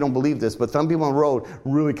road, I know you don't believe this, but some people on the road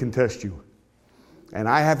really can test you. And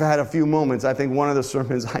I have had a few moments. I think one of the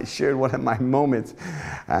sermons I shared one of my moments.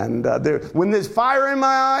 And when there's fire in my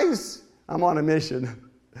eyes, I'm on a mission.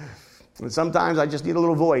 And sometimes I just need a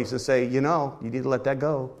little voice to say, you need to let that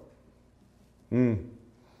go. And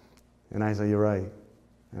I say, you're right.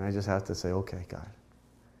 And I just have to say, okay, God.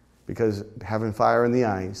 Because having fire in the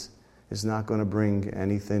eyes is not going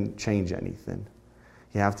to change anything.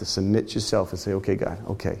 You have to submit yourself and say, okay, God,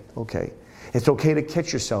 okay. It's okay to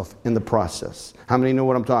catch yourself in the process. How many know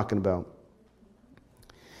what I'm talking about?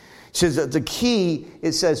 It says that the key,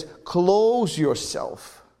 it says, clothe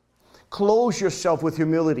yourself. Clothe yourself with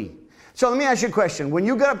humility. So let me ask you a question. When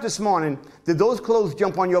you got up this morning, did those clothes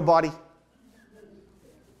jump on your body?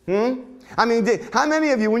 I mean, how many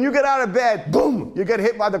of you, when you get out of bed, boom, you get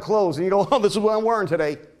hit by the clothes and you go, this is what I'm wearing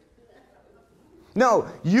today. No,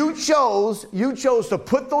 you chose to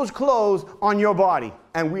put those clothes on your body,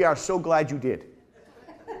 and we are so glad you did.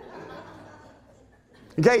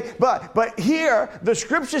 Okay, but here the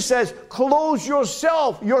scripture says, clothe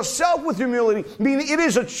yourself with humility, meaning it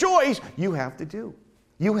is a choice you have to do.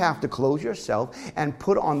 You have to clothe yourself and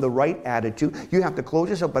put on the right attitude. You have to clothe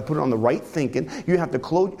yourself by putting on the right thinking. You have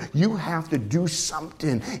to do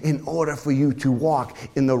something in order for you to walk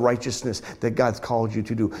in the righteousness that God's called you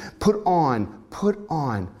to do. Put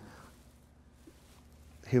on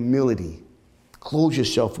humility. Clothe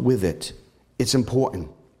yourself with it. It's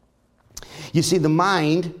important. You see, the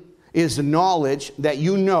mind is the knowledge that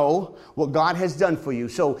you know what God has done for you.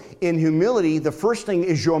 So in humility, the first thing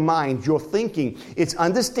is your mind, your thinking. It's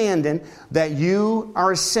understanding that you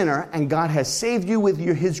are a sinner and God has saved you with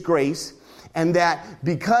His grace, and that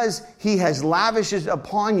because He has lavished it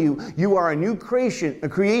upon you, you are a new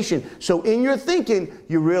creation. So in your thinking,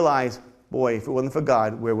 you realize, boy, if it wasn't for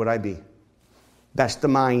God, where would I be? That's the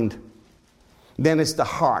mind. Then it's the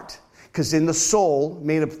heart. Because in the soul,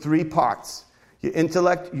 made of 3 parts. Your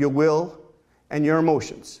intellect, your will, and your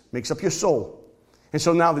emotions. Makes up your soul. And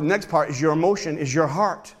so now the next part is your emotion, is your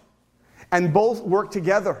heart. And both work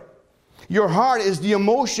together. Your heart is the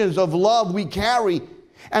emotions of love we carry.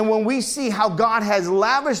 And when we see how God has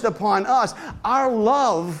lavished upon us, our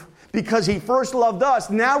love, because He first loved us,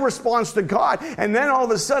 now responds to God. And then all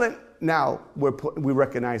of a sudden, now we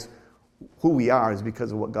recognize who we are is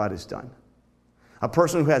because of what God has done. A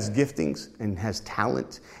person who has giftings and has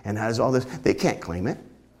talent and has all this, they can't claim it.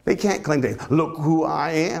 They can't claim that, look who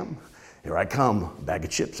I am. Here I come, a bag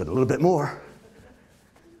of chips and a little bit more.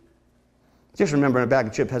 Just remember, a bag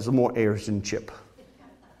of chips has more airs than chip.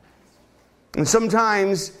 And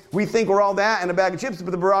sometimes we think we're all that and a bag of chips,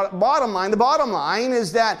 but the bottom line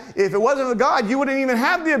is that if it wasn't for God, you wouldn't even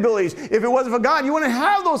have the abilities. If it wasn't for God, you wouldn't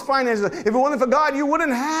have those finances. If it wasn't for God, you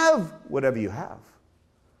wouldn't have whatever you have.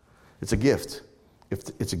 It's a gift.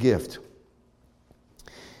 It's a gift.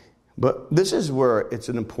 But this is where it's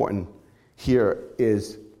an important, here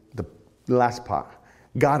is the last part.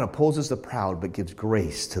 God opposes the proud, but gives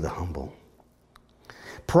grace to the humble.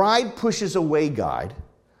 Pride pushes away God.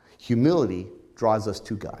 Humility draws us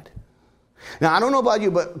to God. Now, I don't know about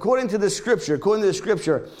you, but according to the scripture,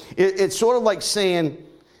 it's sort of like saying,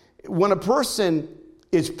 when a person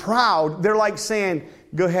is proud, they're like saying,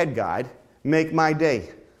 go ahead, God, make my day.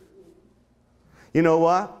 You know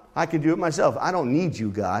what? I can do it myself. I don't need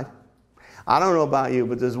you, God. I don't know about you,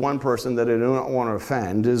 but there's one person that I don't want to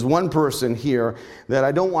offend. There's one person here that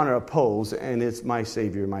I don't want to oppose, and it's my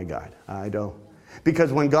Savior, my God. I don't.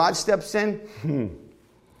 Because when God steps in,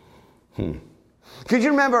 Could you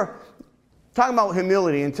remember talking about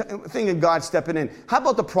humility and thinking God stepping in? How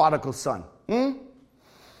about the prodigal son?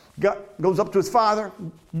 God goes up to his father.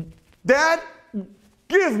 Dad,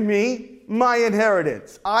 give me my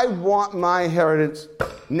inheritance. I want my inheritance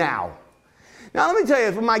now. Now, let me tell you,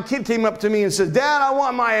 if my kid came up to me and said, Dad, I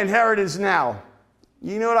want my inheritance now.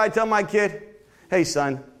 You know what I tell my kid? Hey,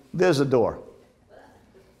 son, there's a door.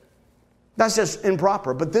 That's just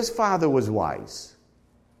improper. But this father was wise.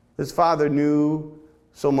 This father knew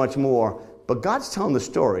so much more. But God's telling the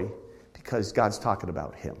story because God's talking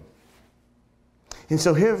about him. And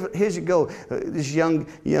so here's you go. This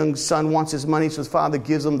young son wants his money, so his father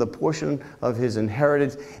gives him the portion of his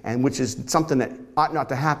inheritance, and which is something that ought not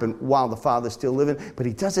to happen while the father's still living. But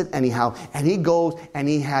he does it anyhow, and he goes and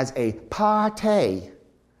he has a party,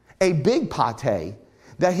 a big party,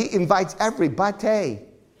 that he invites everybody.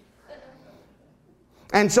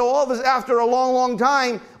 And so all of this, after a long, long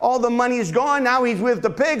time, all the money is gone. Now he's with the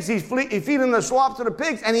pigs. He's feeding the slop to the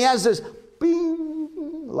pigs, and he has this bing.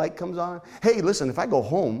 Light comes on. Hey, listen, if I go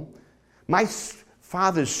home, my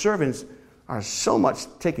father's servants are so much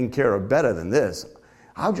taken care of better than this.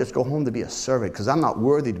 I'll just go home to be a servant because I'm not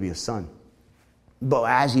worthy to be a son. But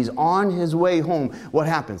as he's on his way home, what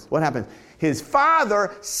happens? His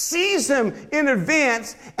father sees him in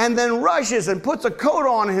advance and then rushes and puts a coat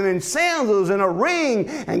on him and sandals and a ring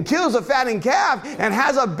and kills a fattened calf and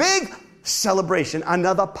has a big celebration,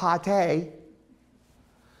 another party.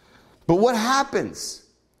 But what happens?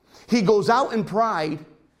 He goes out in pride,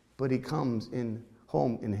 but he comes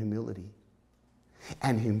home in humility.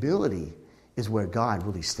 And humility is where God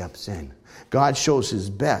really steps in. God shows his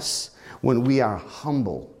best when we are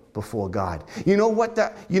humble before God. You know what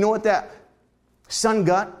that son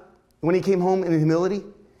got when he came home in humility?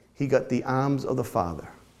 He got the arms of the Father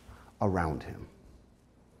around him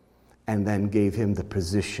and then gave him the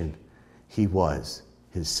position he was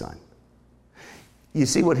his son. You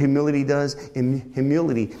see what humility does?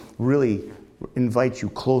 Humility really invites you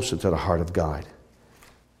closer to the heart of God.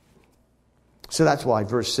 So that's why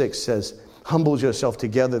verse 6 says, humble yourself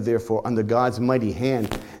together, therefore, under God's mighty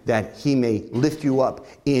hand, that he may lift you up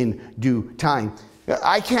in due time.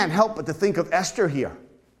 I can't help but to think of Esther here.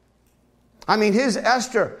 I mean, his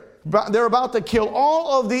Esther, they're about to kill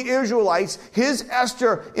all of the Israelites. His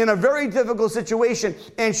Esther in a very difficult situation,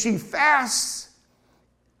 and she fasts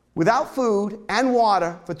without food and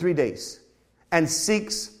water for 3 days and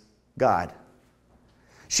seeks God.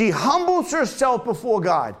 She humbles herself before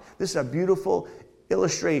God. This is a beautiful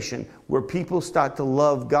illustration where people start to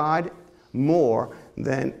love God more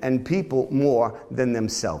and people more than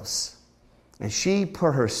themselves. And she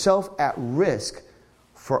put herself at risk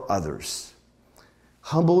for others.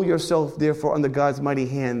 Humble yourself, therefore, under God's mighty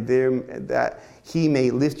hand, there that he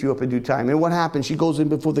may lift you up in due time. And what happens? She goes in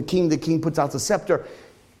before the king. The king puts out the scepter.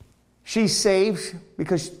 She's saved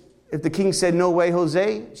because if the king said, no way,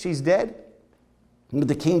 Jose, she's dead. But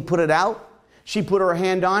the king put it out. She put her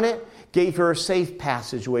hand on it, gave her a safe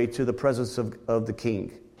passageway to the presence of the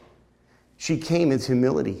king. She came in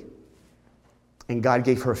humility, and God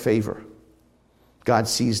gave her favor. God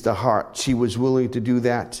sees the heart. She was willing to do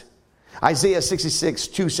that. Isaiah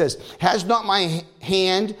 66:2 says, has not my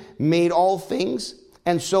hand made all things,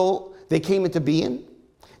 and so they came into being?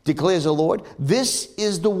 Declares the Lord. This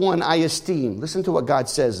is the one I esteem. Listen to what God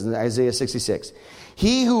says in Isaiah 66.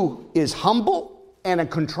 He who is humble and a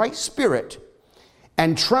contrite spirit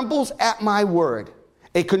and trembles at my word.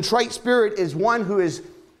 A contrite spirit is one who is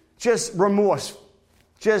just remorseful,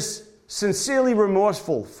 just sincerely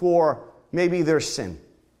remorseful for maybe their sin.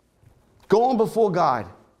 Going before God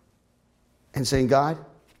and saying, God,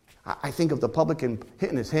 I think of the publican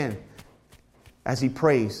hitting his hand as he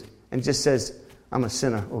prays and just says, I'm a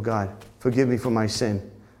sinner, oh God, forgive me for my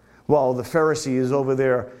sin. While the Pharisee is over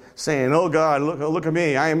there saying, oh God, look at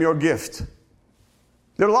me, I am your gift.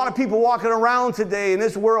 There are a lot of people walking around today in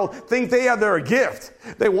this world think they have their gift.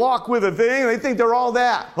 They walk with a thing, they think they're all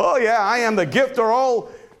that. Oh yeah, I am the gift of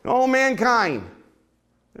all mankind.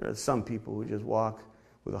 There are some people who just walk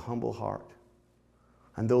with a humble heart.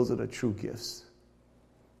 And those are the true gifts.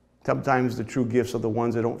 Sometimes the true gifts are the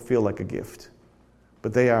ones that don't feel like a gift.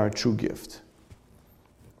 But they are a true gift.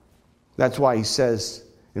 That's why he says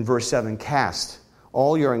in verse 7, cast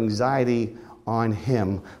all your anxiety on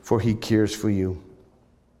him, for he cares for you.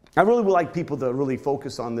 I really would like people to really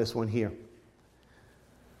focus on this one here.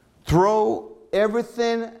 Throw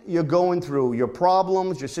everything you're going through, your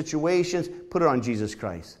problems, your situations, put it on Jesus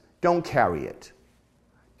Christ. Don't carry it.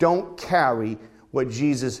 Don't carry what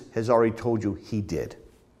Jesus has already told you he did.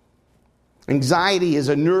 Anxiety is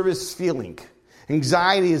a nervous feeling.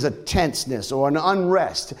 Anxiety is a tenseness or an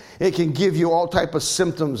unrest. It can give you all type of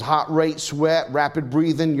symptoms, heart rate, sweat, rapid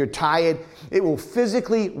breathing, you're tired. It will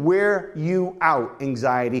physically wear you out,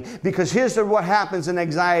 anxiety. Because here's what happens in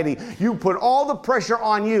anxiety. You put all the pressure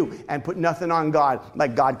on you and put nothing on God,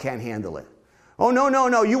 like God can't handle it. Oh,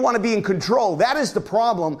 no. You want to be in control. That is the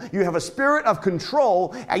problem. You have a spirit of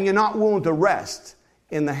control and you're not willing to rest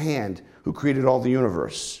in the hand who created all the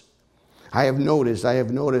universe. I have noticed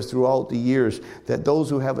throughout the years that those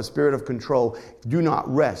who have a spirit of control do not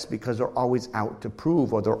rest because they're always out to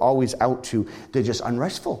prove, or they're just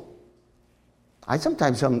unrestful.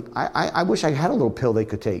 I wish I had a little pill they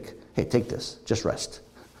could take. Hey, take this, just rest.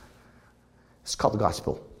 It's called the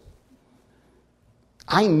gospel.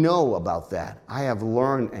 I know about that. I have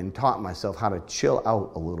learned and taught myself how to chill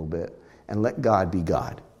out a little bit and let God be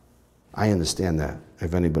God. I understand that,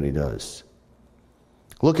 if anybody does.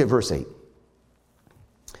 Look at verse 8.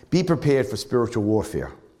 Be prepared for spiritual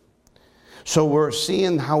warfare. So we're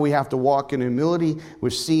seeing how we have to walk in humility. We're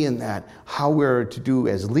seeing that how we're to do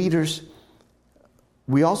as leaders.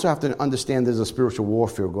 We also have to understand there's a spiritual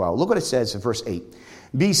warfare go out. Look what it says in verse 8.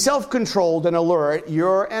 Be self-controlled and alert.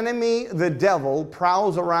 Your enemy, the devil,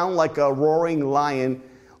 prowls around like a roaring lion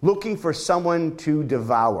looking for someone to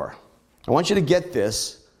devour. I want you to get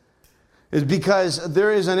this. It's because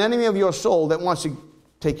there is an enemy of your soul that wants to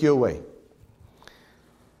take you away.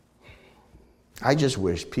 I just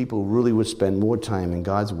wish people really would spend more time in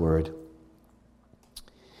God's Word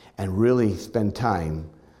and really spend time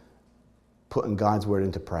putting God's Word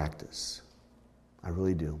into practice. I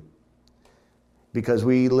really do. Because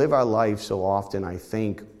we live our life so often, I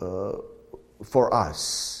think, for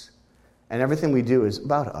us. And everything we do is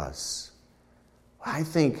about us. I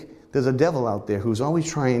think there's a devil out there who's always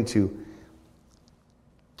trying to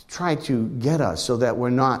get us so that we're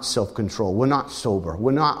not self-controlled, we're not sober,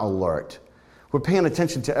 we're not alert. We're paying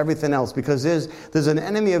attention to everything else because there's an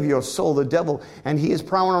enemy of your soul, the devil, and he is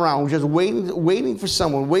prowling around, just waiting for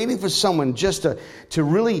someone just to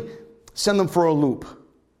really send them for a loop.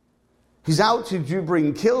 He's out to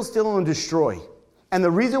bring, kill, steal, and destroy. And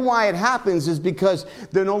the reason why it happens is because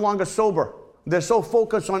they're no longer sober. They're so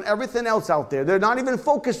focused on everything else out there. They're not even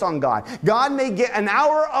focused on God. God may get an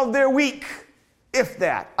hour of their week, if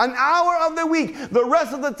that. An hour of the week. The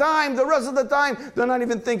rest of the time, they're not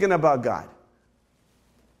even thinking about God.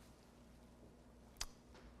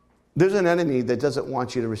 There's an enemy that doesn't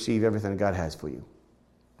want you to receive everything God has for you.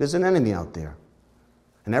 There's an enemy out there.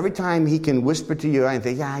 And every time he can whisper to you and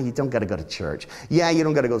say, yeah, you don't got to go to church. Yeah, you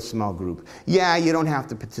don't got to go to small group. Yeah, you don't have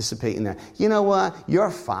to participate in that. You know what? You're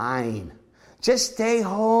fine. Just stay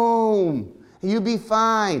home. And you'll be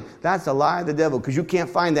fine. That's a lie of the devil because you can't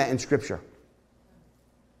find that in Scripture.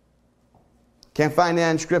 Can't find that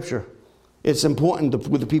in Scripture. It's important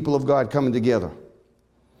with the people of God coming together.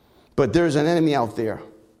 But there's an enemy out there.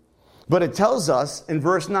 But it tells us in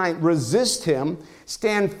verse 9, resist him,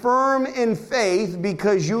 stand firm in faith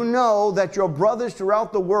because you know that your brothers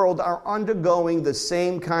throughout the world are undergoing the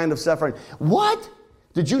same kind of suffering. What?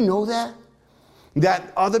 Did you know that?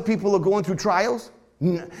 That other people are going through trials?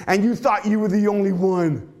 And you thought you were the only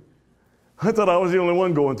one. I thought I was the only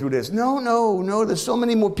one going through this. No. There's so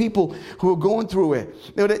many more people who are going through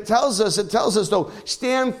it. But it tells us though,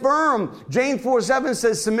 stand firm. James 4:7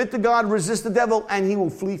 says, submit to God, resist the devil, and he will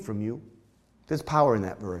flee from you. There's power in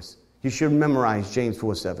that verse. You should memorize James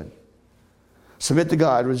 4:7. Submit to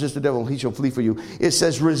God, resist the devil, and he shall flee from you. It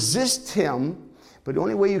says resist him, but the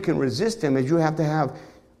only way you can resist him is you have to have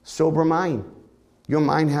sober mind. Your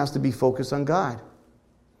mind has to be focused on God.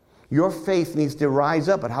 Your faith needs to rise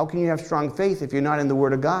up. But how can you have strong faith if you're not in the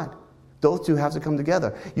Word of God? Those two have to come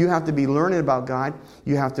together. You have to be learning about God.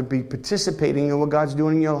 You have to be participating in what God's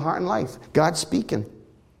doing in your heart and life. God's speaking.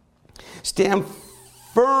 Stand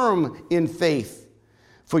firm in faith,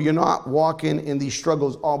 for you're not walking in these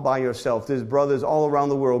struggles all by yourself. There's brothers all around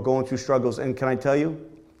the world going through struggles. And can I tell you,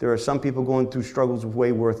 there are some people going through struggles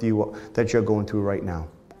way worse that you're going through right now.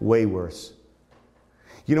 Way worse.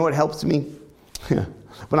 You know what helps me?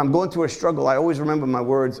 When I'm going through a struggle, I always remember my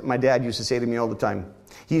words my dad used to say to me all the time.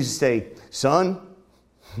 He used to say, son.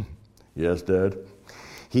 Yes, Dad.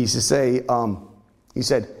 He used to say, he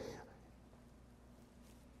said,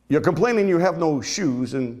 you're complaining you have no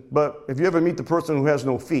shoes, but if you ever meet the person who has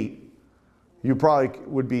no feet, you probably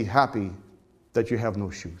would be happy that you have no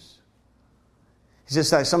shoes. He It's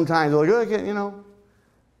just like sometimes, like, okay, you know.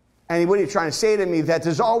 And what are you trying to say to me? That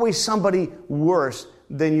there's always somebody worse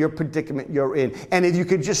than your predicament you're in. And if you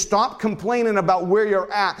could just stop complaining about where you're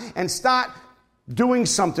at and start doing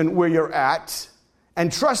something where you're at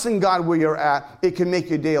and trusting God where you're at, it can make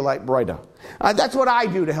your day a light brighter. That's what I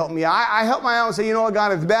do to help me. I help my own and say, you know what,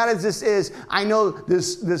 God, as bad as this is, I know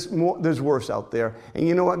there's worse out there. And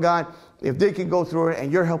you know what, God, if they can go through it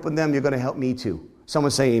and you're helping them, you're going to help me too.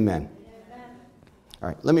 Someone say amen. Amen. All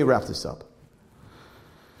right, let me wrap this up.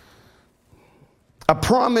 A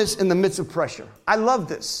promise in the midst of pressure. I love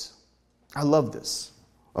this. I love this.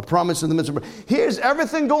 A promise in the midst of pressure. Here's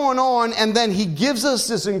everything going on, and then he gives us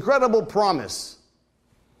this incredible promise.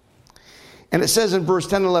 And it says in verse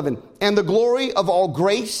 10 and 11, and the glory of all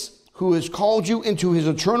grace, who has called you into his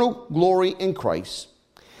eternal glory in Christ,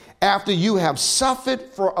 after you have suffered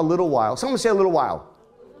for a little while. Someone say a little while.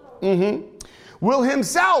 Will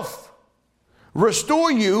himself restore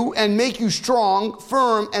you and make you strong,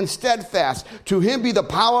 firm, and steadfast. To him be the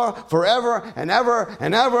power forever and ever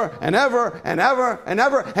and ever and ever and ever and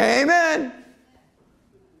ever. Amen.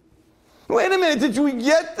 Wait a minute. Did we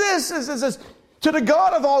get this? It says, to the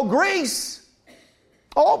God of all grace,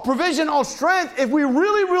 all provision, all strength. If we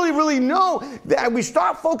really know that we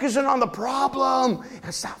start focusing on the problem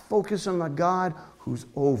and start focusing on the God who's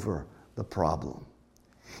over the problem.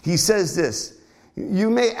 He says this. You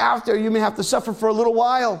may have to suffer for a little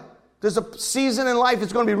while. There's a season in life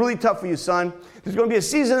it's going to be really tough for you, son. There's going to be a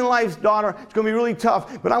season in life, daughter. It's going to be really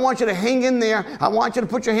tough. But I want you to hang in there. I want you to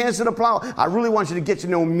put your hands to the plow. I really want you to get to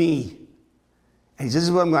know me. And he says, this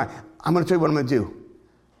is what I'm going to tell you what I'm going to do.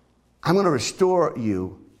 I'm going to restore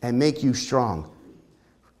you and make you strong.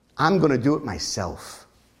 I'm going to do it myself.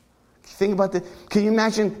 Think about this. Can you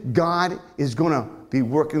imagine God is going to be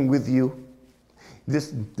working with you?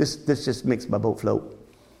 This just makes my boat float.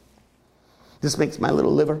 This makes my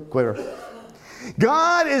little liver quiver.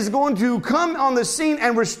 God is going to come on the scene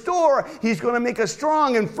and restore. He's going to make us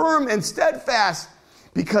strong and firm and steadfast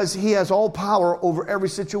because he has all power over every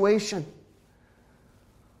situation.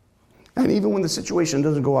 And even when the situation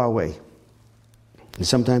doesn't go our way, and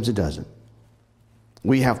sometimes it doesn't,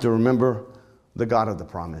 we have to remember the God of the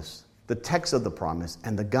promise, the text of the promise,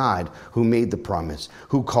 and the God who made the promise,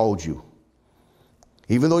 who called you.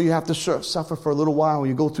 Even though you have to suffer for a little while,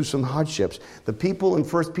 you go through some hardships. The people in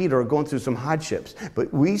 1 Peter are going through some hardships.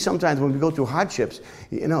 But we sometimes, when we go through hardships,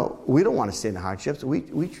 we don't want to stay in the hardships. We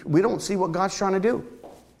don't see what God's trying to do.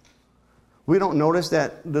 We don't notice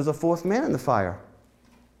that there's a fourth man in the fire.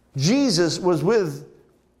 Jesus was with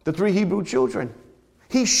the 3 Hebrew children.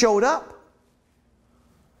 He showed up.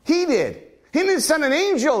 He did. He didn't send an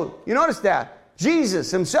angel. You notice that?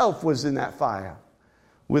 Jesus himself was in that fire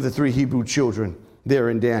with the 3 Hebrew children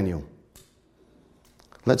there in Daniel.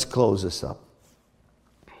 Let's close this up.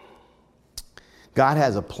 God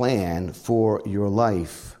has a plan for your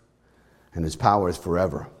life, and his power is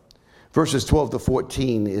forever. Verses 12 to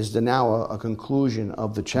 14 is now a conclusion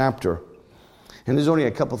of the chapter. And there's only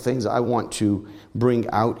a couple things I want to bring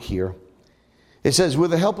out here. It says,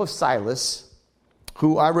 with the help of Silas,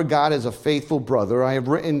 who I regard as a faithful brother, I have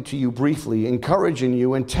written to you briefly, encouraging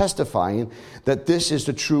you and testifying that this is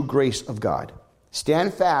the true grace of God.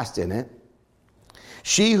 Stand fast in it.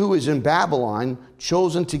 She who is in Babylon,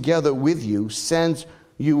 chosen together with you, sends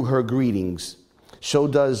you her greetings. So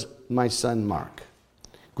does my son Mark.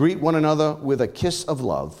 Greet one another with a kiss of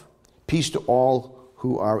love. Peace to all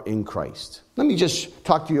who are in Christ. Let me just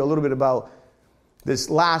talk to you a little bit about this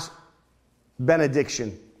last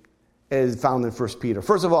benediction as found in 1 Peter.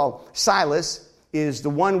 First of all, Silas is the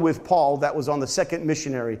one with Paul that was on the second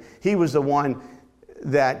missionary. He was the one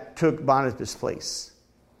that took Barnabas' place.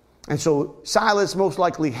 And so Silas most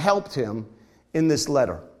likely helped him in this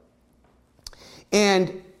letter.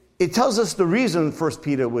 And it tells us the reason 1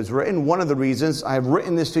 Peter was written. One of the reasons, I have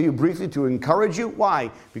written this to you briefly to encourage you.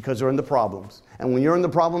 Why? Because they're in the problems. And when you're in the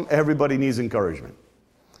problem, everybody needs encouragement.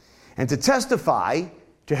 And to testify,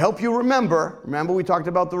 to help you remember we talked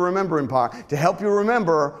about the remembering part, to help you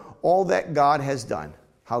remember all that God has done,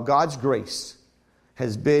 how God's grace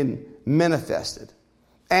has been manifested,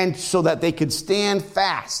 and so that they could stand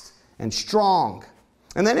fast and strong.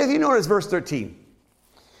 And then if you notice verse 13,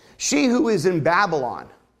 she who is in Babylon,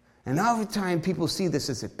 and every time people see this,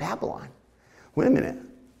 they say, Babylon? Wait a minute.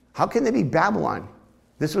 How can they be Babylon?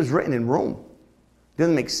 This was written in Rome.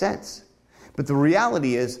 Doesn't make sense. But the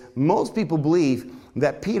reality is, most people believe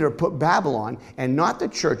that Peter put Babylon and not the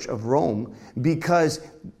church of Rome because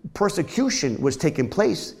persecution was taking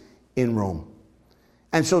place in Rome.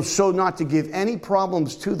 And so not to give any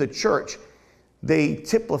problems to the church, they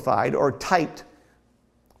typified or typed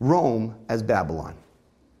Rome as Babylon,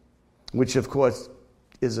 which of course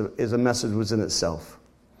is a message within itself.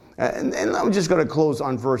 And I'm just going to close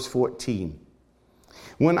on verse 14.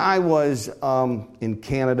 When I was in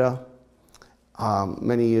Canada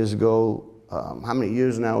many years ago, how many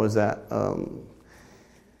years now is that?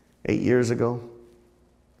 8 years ago.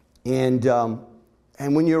 And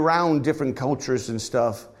when you're around different cultures and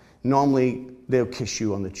stuff, normally they'll kiss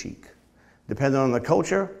you on the cheek. Depending on the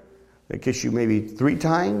culture, they kiss you maybe 3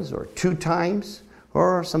 times or 2 times,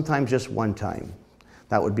 or sometimes just 1 time.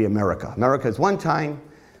 That would be America. America is 1 time,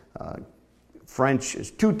 French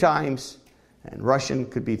is 2 times, and Russian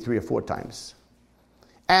could be 3 or 4 times.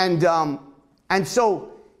 And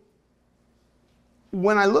so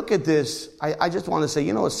when I look at this, I just want to say,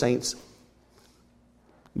 you know what, saints?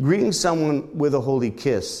 Greeting someone with a holy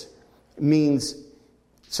kiss means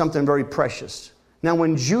something very precious. Now,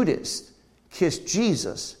 when Judas kissed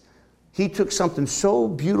Jesus, he took something so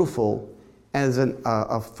beautiful as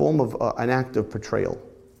a form of an act of betrayal.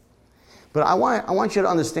 But I want you to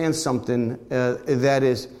understand something, that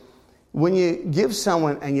is, when you give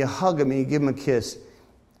someone and you hug them and you give them a kiss,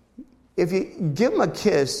 if you give them a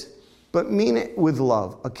kiss, but mean it with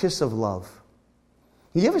love, a kiss of love.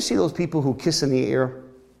 You ever see those people who kiss in the air?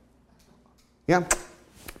 Yeah?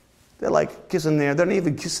 They're like kissing there. They're not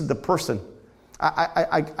even kissing the person.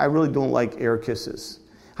 I really don't like air kisses.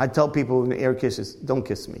 I tell people in the air kisses, don't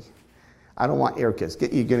kiss me. I don't want air kiss.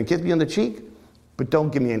 You're going to kiss me on the cheek, but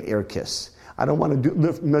don't give me an air kiss. I don't want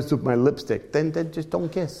to mess with my lipstick. Then just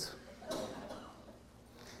don't kiss.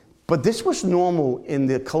 But this was normal in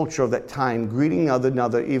the culture of that time, greeting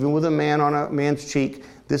another, even with a man on a man's cheek.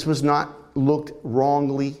 This was not looked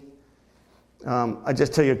wrongly. I'll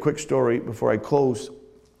just tell you a quick story before I close.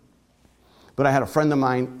 But I had a friend of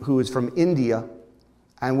mine who is from India,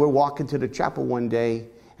 and we're walking to the chapel one day,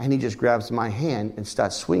 and he just grabs my hand and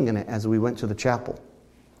starts swinging it as we went to the chapel.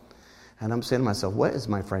 And I'm saying to myself, what is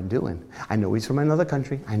my friend doing? I know he's from another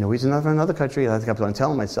country. I know he's from another country. I kept on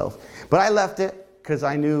telling myself. But I left it because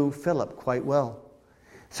I knew Philip quite well.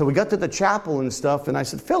 So we got to the chapel and stuff, and I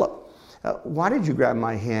said, Philip, why did you grab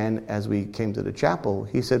my hand as we came to the chapel?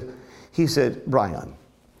 He said, Brian.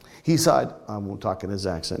 He said, I won't talk in his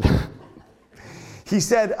accent. He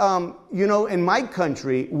said, in my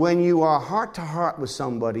country, when you are heart to heart with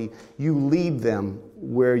somebody, you lead them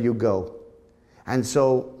where you go. And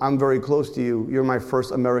so I'm very close to you. You're my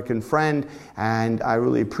first American friend, and I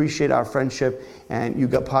really appreciate our friendship, and you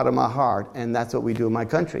got part of my heart, and that's what we do in my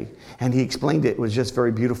country. And he explained it. It was just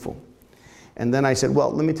very beautiful. And then I said, well,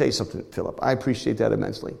 let me tell you something, Philip. I appreciate that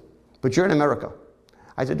immensely. But you're in America.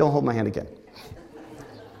 I said, don't hold my hand again.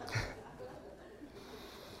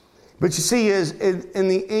 But you see, in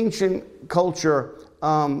the ancient culture,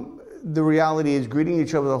 the reality is greeting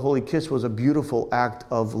each other with a holy kiss was a beautiful act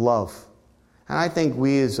of love. And I think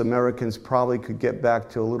we as Americans probably could get back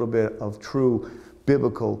to a little bit of true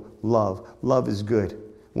biblical love. Love is good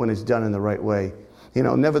when it's done in the right way.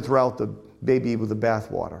 Never throw out the baby with the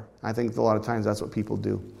bathwater. I think a lot of times that's what people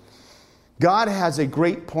do. God has a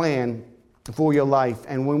great plan for your life.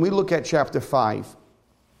 And when we look at chapter 5,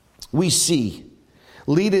 we see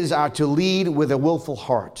leaders are to lead with a willful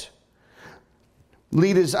heart.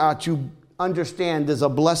 Leaders are to understand there's a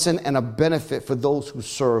blessing and a benefit for those who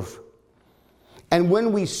serve. And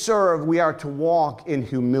when we serve, we are to walk in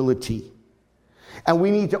humility. And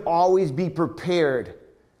we need to always be prepared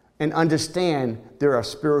and understand there are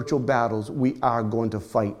spiritual battles we are going to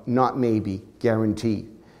fight, not maybe, guaranteed.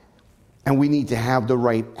 And we need to have the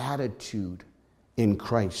right attitude in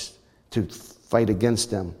Christ to fight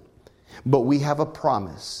against them. But we have a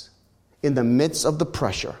promise in the midst of the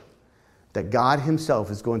pressure that God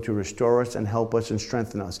himself is going to restore us and help us and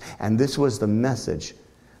strengthen us. And this was the message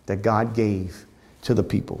that God gave to the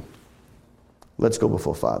people. Let's go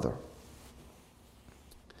before Father.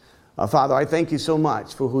 Father, I thank you so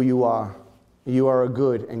much for who you are. You are a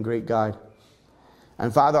good and great God.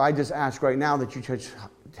 And Father, I just ask right now that you just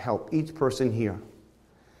help each person here.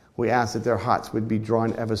 We ask that their hearts would be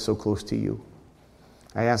drawn ever so close to you.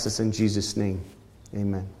 I ask this in Jesus' name.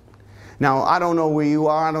 Amen. Now, I don't know where you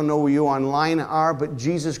are. I don't know where you online are, but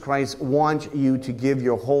Jesus Christ wants you to give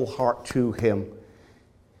your whole heart to him.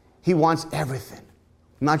 He wants everything,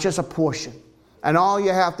 not just a portion. And all you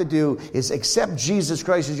have to do is accept Jesus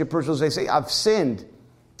Christ as your personal Savior. Say, I've sinned.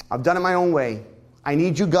 I've done it my own way. I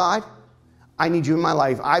need you, God. I need you in my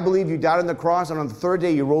life. I believe you died on the cross, and on the third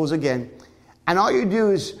day you rose again. And all you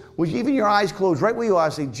do is, with even your eyes closed, right where you are,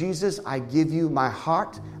 say, Jesus, I give you my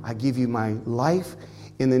heart. I give you my life.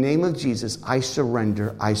 In the name of Jesus, I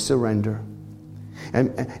surrender. I surrender.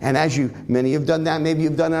 And as many have done that, maybe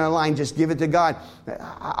you've done it online, just give it to God.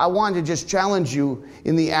 I want to just challenge you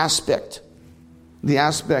in the aspect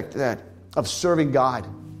of serving God.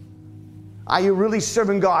 Are you really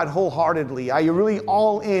serving God wholeheartedly? Are you really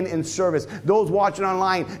all in service? Those watching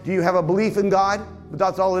online, do you have a belief in God? But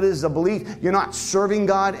that's all it is, a belief. You're not serving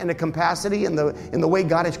God in a capacity in the way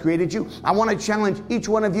God has created you. I want to challenge each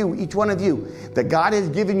one of you, that God has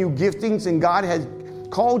given you giftings and God has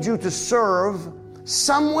called you to serve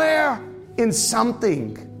somewhere in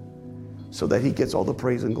something so that He gets all the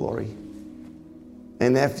praise and glory.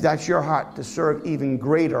 And if that's your heart, to serve even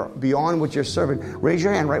greater beyond what you're serving, raise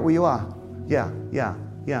your hand right where you are. Yeah.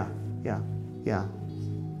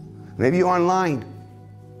 Maybe you're online.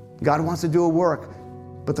 God wants to do a work.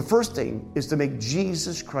 But the first thing is to make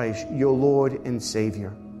Jesus Christ your Lord and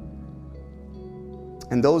Savior.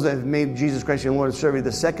 And those that have made Jesus Christ your Lord and Savior,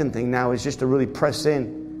 the second thing now is just to really press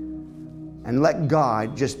in and let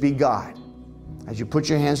God just be God. As you put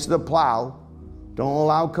your hands to the plow, don't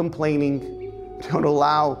allow complaining. Don't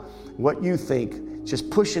allow what you think.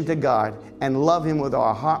 Just push into God and love Him with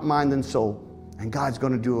our heart, mind, and soul. And God's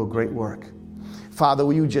going to do a great work. Father,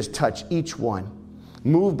 will you just touch each one?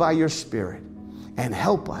 Move by your Spirit and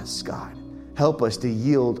help us, God. Help us to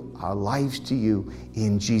yield our lives to you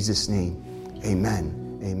in Jesus' name.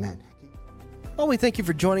 Amen. Amen. Well, we thank you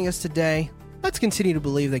for joining us today. Let's continue to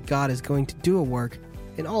believe that God is going to do a work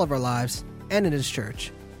in all of our lives and in His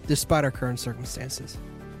church, despite our current circumstances.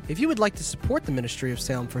 If you would like to support the ministry of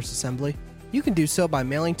Salem First Assembly, you can do so by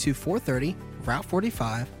mailing to 430 Route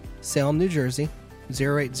 45, Salem, New Jersey,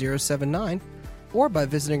 08079, or by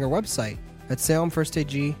visiting our website at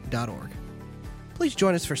salemfirstag.org. Please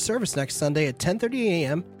join us for service next Sunday at 10:30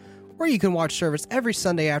 a.m., or you can watch service every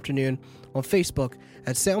Sunday afternoon on Facebook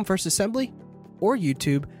at Salem First Assembly or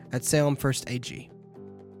YouTube at Salem First AG.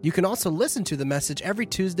 You can also listen to the message every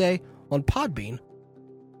Tuesday on Podbean.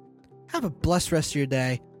 Have a blessed rest of your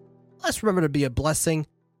day. Let's remember to be a blessing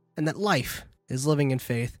and that life is living in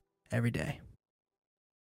faith every day.